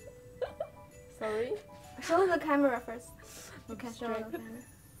 Sorry. Show the camera first. You can show the camera.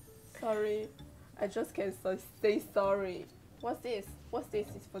 Sorry. I just can say sorry. What's this? What's this?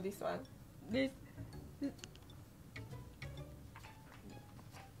 Is for this one? This.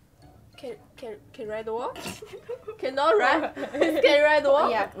 Can read the word? Cannot read. Can read the word?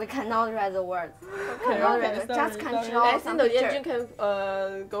 Yeah, we cannot read the words. Okay, Cannot okay, read it. sorry, Just sorry. control I some think the picture. Yanjun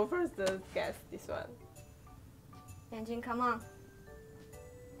can go first. Guess this one. Yanjun, come on.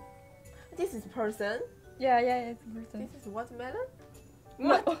 This is person. Yeah, it's a person. This is watermelon.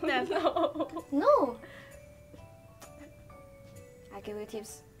 No, no. No. I give you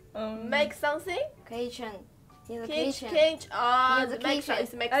tips. Make something. Kitchen. In the Kitchen. kitchen. Kitchen. In the Make kitchen.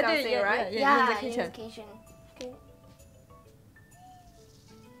 it's make I did, something, yeah, right? yeah. in the in kitchen. the kitchen. Okay.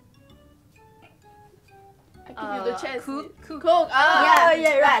 I give you the chance. Cook. Ah,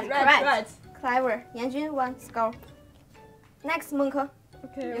 Yeah, right, correct. right. Clever. Yanjun, 1 score. Next, Monke.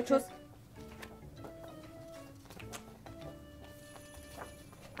 Okay, You okay. choose.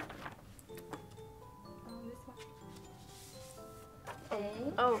 This one.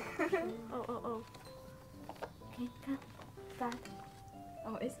 A. Oh. Oh. Okay, come. Start.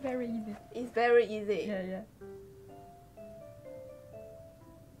 Oh, it's very easy. It's very easy. Yeah.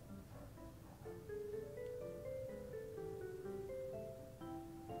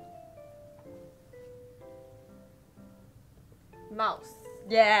 Mouse.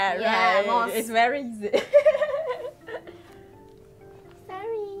 Yeah, Yeah, right. mouse. It's very easy.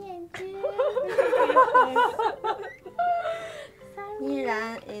 Sorry, Yanjun. 依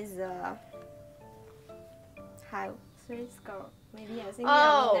然 is have 3 score. Maybe I think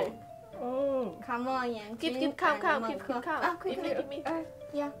Oh. you're winner. Oh. Come on, Yanjun. Keep count. and Keep Monke. count. Ah, quickly. Give me.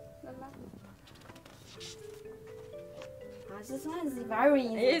 Yeah. This one is very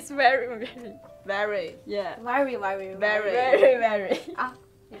easy. It's very. Very. Yeah. Very. Very. Ah,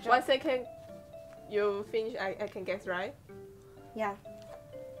 you draw. 1 second. You finish. I can guess, right? Yeah.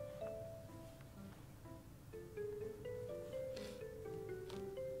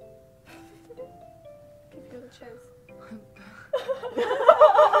 Give you the chance.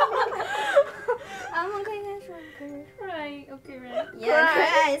 Monke 应该说可以。 Right, okay, right. Yeah,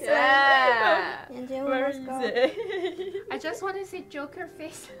 correct. Yeah. Yanjun, Very 1 score. easy. I just want to say Joker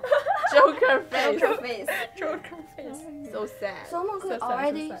face. Joker face. Joker face. Joker face. So sad. So Monke So sad,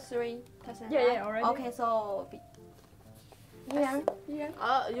 already so sad. 3%. Yeah, already. Okay, so 依然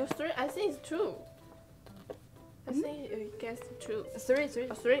You 3. I think it's 2. I think you guessed 2. 3.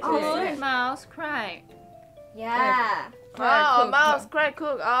 3. Oh, Yeah. three. Mouse cry. Yeah. Oh, Cook. mouse cry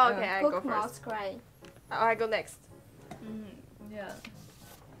cook. Oh, okay, I go Cook first. mouse cry. Oh, I go next. Yeah.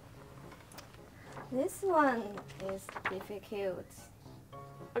 This one is difficult.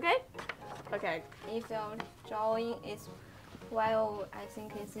 Okay. Okay. If your drawing is well, I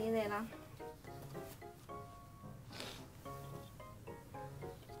think it's easy lah.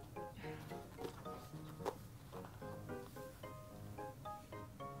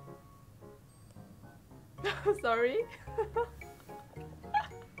 Sorry.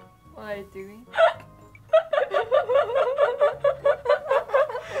 What are you doing?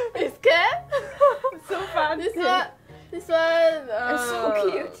 It's cat. So fun. This one. It's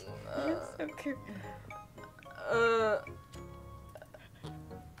so cute. So cute.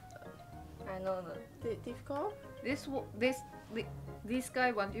 I know the. Difficult. This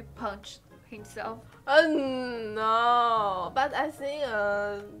guy want to punch himself. No, but I think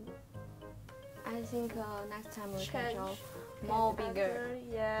I think next time we can change. draw more bigger.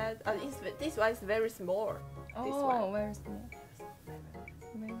 Yeah, this one is very small. This one. Very small.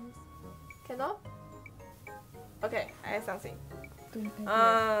 Cannot? Okay, I have something.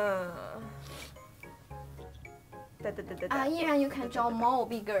 Yeah, you can draw more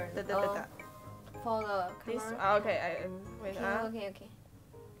bigger. Da. For the This camera. okay, wait. Okay.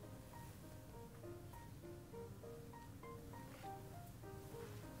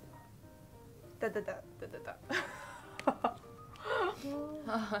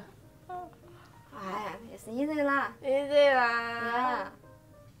 It's easy lah. Easy lah. Yeah.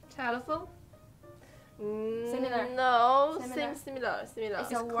 Telephone. Similar. No, Similar. similar. It's a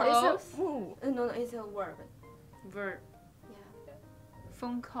It's word. close. No, it's a verb. Verb. Yeah.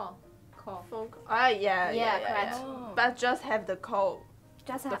 Phone call. Phone call. Yeah, correct. Oh. But just have the call.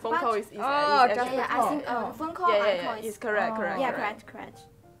 Just The have phone call is easy. Oh, is just actually- yeah, I think Oh. phone call yeah, and call it's is correct, Oh. correct. yeah, correct.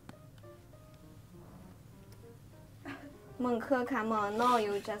 孟轲 come on, no,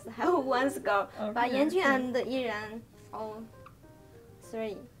 you just have one score. But Okay. 严俊 and 依然 all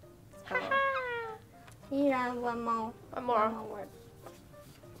three. So, 依然 one more. One more. word.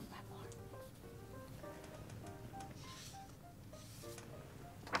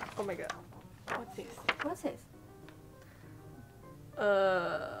 Oh my god. What's this? What's this?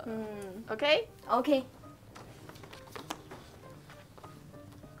 Okay. Okay.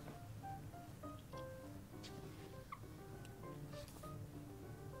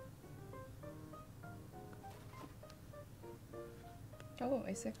 Oh,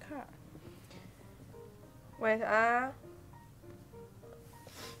 it's a car. Wait,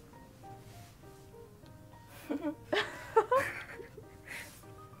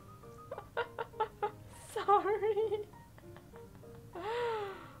 Sorry.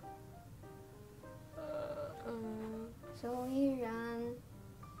 So 依然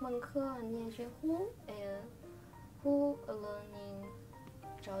孟轲 and 严俊 who learning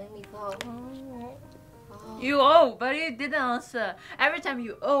drawing before? Oh. You but you didn't answer. Every time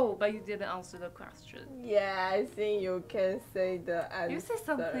you but you didn't answer the question. Yeah, I think you can say the answer. You say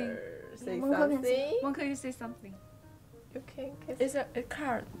something. Say Monica can something. say- When can you say something? You can It's a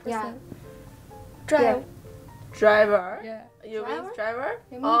car. Yeah. Drive. driver. Yeah. You mean Driver? driver?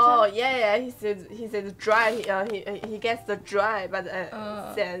 You mean Oh yeah. He said drive. He gets the drive, but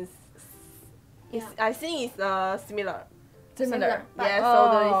sense. Yeah. I think it's similar. Similar. But- Yeah,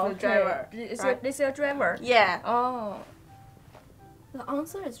 so there is a driver. It's a driver. Yeah. Oh. The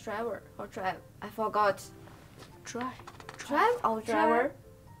answer is driver or drive. I forgot. Drive. Drive or driver?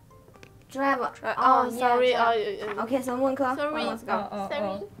 Driver. Oh, yeah, sorry. drive. Okay, so 孟轲. Sorry. Let's go.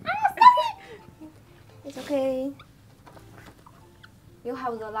 Sorry. It's okay. You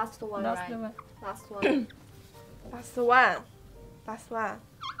have the last one, Last right? one. Last one. Last one. Last one.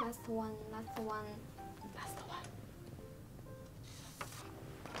 Last one. Last one. Last one.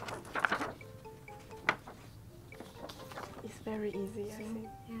 It's very easy, I think.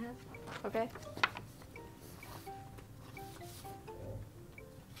 Yeah. Okay.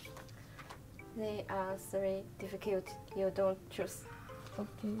 They are three difficult. You don't choose.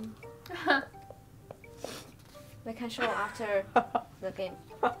 Okay. We can show after the game.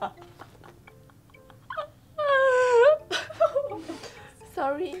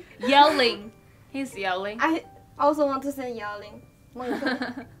 Sorry. Yelling. He's yelling. I also want to say yelling. 孟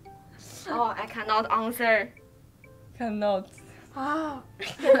轲. Oh, I cannot answer. Cannot. Ah,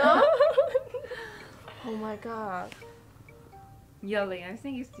 cannot? Oh my god. Yelling. I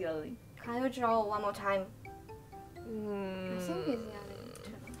think it's yelling. Can you draw one more time? I think it's yelling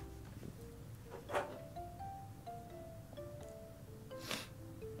too.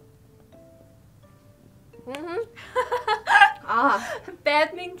 Ah,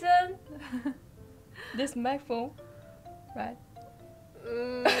 Badminton. This microphone, right?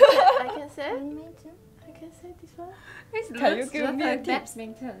 I can say? badminton. I can say this one? It Can you looks give just me a like tips?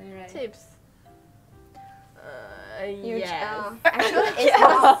 badminton, right? Tips. You Yes.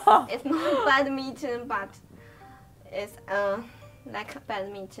 actually, it's not badminton, but it's like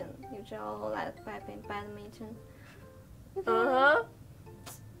badminton. You draw like badminton. Uh-huh.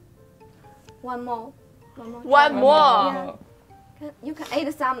 One more. One more. Yeah. You can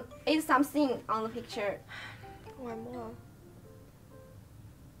add something on the picture. One more.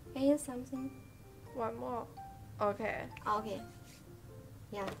 Here's something. One more. Okay. Okay.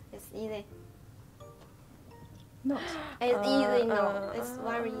 Yeah, it's easy. Not. It's easy, no. It's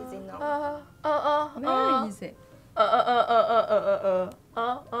very easy, no. Very easy.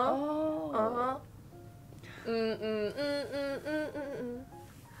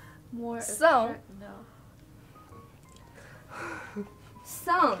 More Song. abstract, no.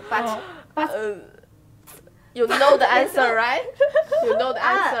 Song, but you know the answer, right? You know the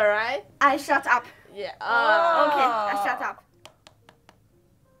answer, right? I shut up. Yeah. Okay, I shut up.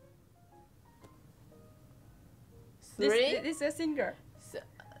 Three. This is a singer.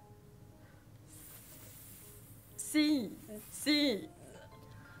 C.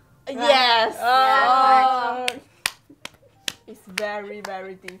 Yes. Yeah, It's very,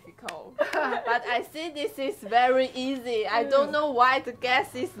 very difficult. But I see this is very easy. I don't know why the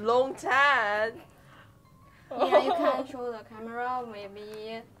guess is long time. Yeah, you can show the camera,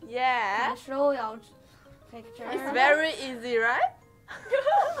 maybe Yeah. can show your picture. It's very easy, right?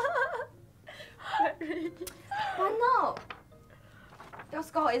 But no, your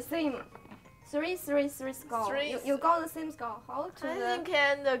score is same. 3-3-3 score. Three. You got the same score. How to I the think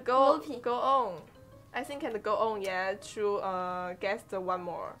can go Lopi. go on. I think can go on, yeah, to guess the one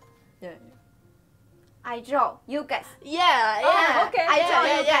more. Yeah. I draw. You guess. Yeah. okay. I draw.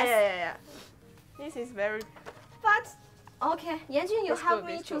 You guess. Yeah. This is very. But okay, Yanjun, you Let's help go,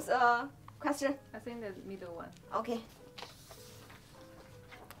 me let's choose a question. I think the middle one. Okay.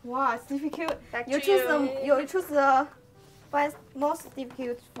 Wow, it's difficult. Back You to choose you. you choose the best most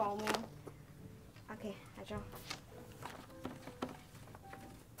difficult for me. Okay, I draw.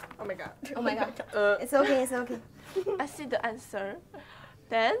 Oh my god. Oh my god. Uh, It's okay. It's okay. I see the answer.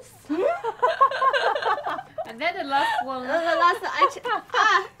 Dance. And then the last one. The last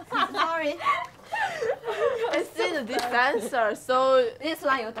sorry. I see this answer. So This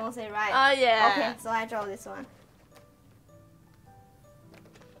one you don't say right. yeah. Okay, so I draw this one.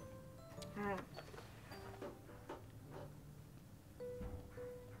 Ah.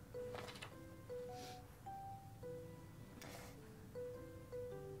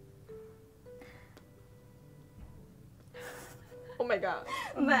 Oh my god.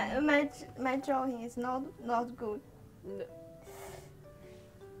 My drawing is not good. No.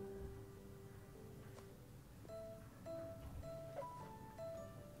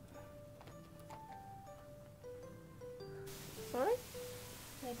 Sorry?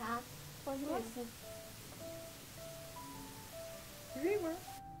 Wait, what is it? River.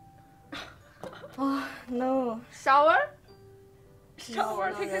 Oh no. Shower?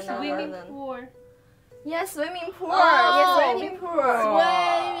 Shower. Take a shower. Swimming pool. Yes, swimming pool. Oh. Yes, swimming pool.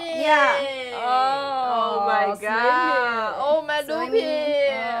 Swimming. Yeah. Oh my god. swimming. Oh my Swimming. Loopy.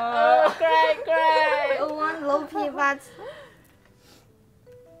 Oh, cry. You want low P, but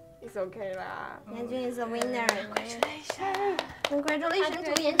It's okay lah. Yanjun is a winner. Congratulations. Congratulations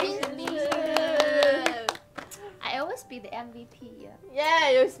to Yanjun. I always be the MVP. Yeah. Yeah,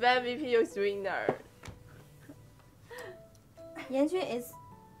 you spell VP, you winner. Yanjun is,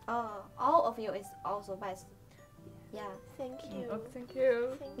 all of you is also best. Yeah, Thank you. Oh, thank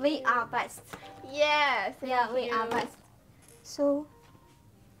you. we are best. Yeah, Yeah, we are best. So,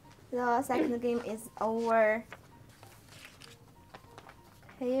 the second game is over.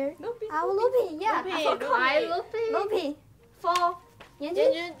 Here, Loopy. our Loopy. Yeah, Loopy, I forgot. Loopy. Loopy. Loopy for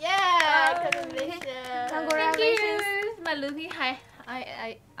Yanjun. Yeah, Okay. congratulations. Congratulations. My Loopy, hi.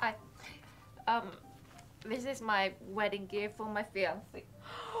 This is my wedding gift for my fiance.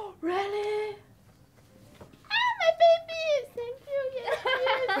 Really? Ah, my baby! Thank you, yes.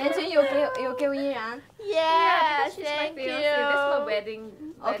 Yanjun, you give Yiran. Yeah, She's my thank fiance. you. This is my wedding.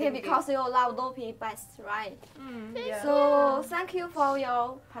 Okay, wedding because you love Loopy best, right? gift. Yeah. So thank you for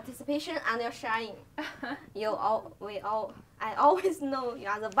your participation and your sharing. I always know you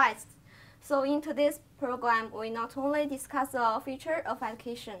are the best. So in today's program, we not only discuss the future of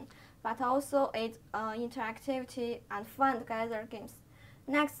education, but also its interactivity and fun together games.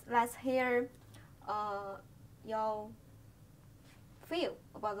 Next, let's hear your feel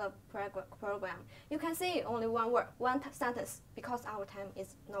about the program. You can say only one word, sentence, because our time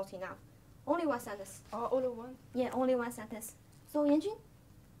is not enough. Only one sentence. Oh, only one. Yeah, only one sentence. So Yanjun,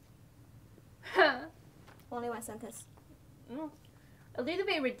 only one sentence. A little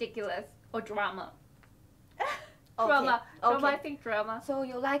bit ridiculous or drama. Okay. Drama. Drama. I Okay. think drama. So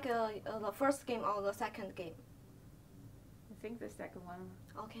you like the first game or the second game? I think the second one.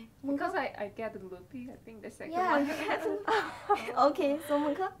 Okay. Because I get the Loopy. I think the second Yeah, one. you can. Okay, so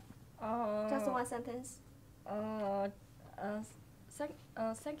Monka, just one sentence.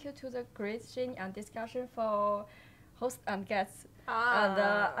 thank you to the great sharing and discussion for host and guests. Ah. And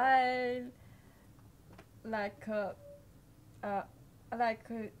I like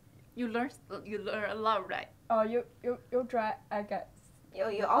You learn a lot, right? you try, I guess.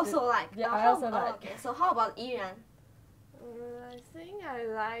 You also like. Yeah, I how- also like. Okay, so how about Iran? I think I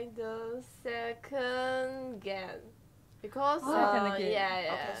like the second game because Second game.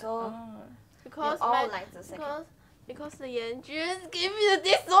 yeah. Okay, so Because you all my like the second. because the Yanjun give me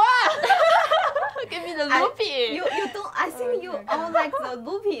this one. Give me the loopy. You don't. I think you all like the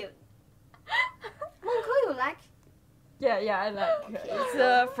loopy. Monko, you like? Yeah, I like.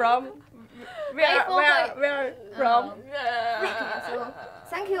 It's from where from? So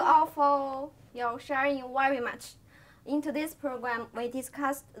thank you all for your sharing very much. In today's program, we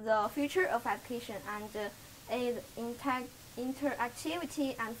discussed the future of education and its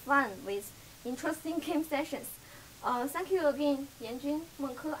interactivity and fun with interesting game sessions. Thank you again, Yanjun,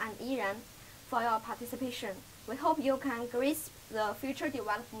 Monke, and Yiran for your participation. We hope you can grasp the future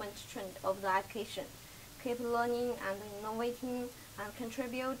development trend of the education, keep learning and innovating, and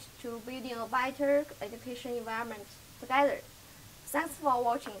contribute to building a better education environment together. Thanks for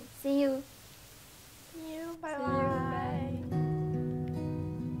watching. See you. See you. Bye bye.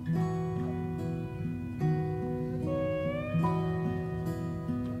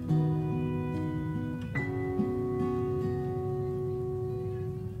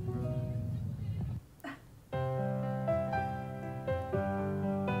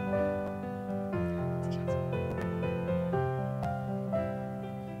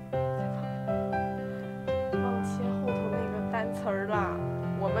忘切后头那个单词儿了，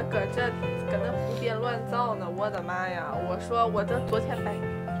我们搁那胡编乱造呢，我的妈呀！我说我这昨天白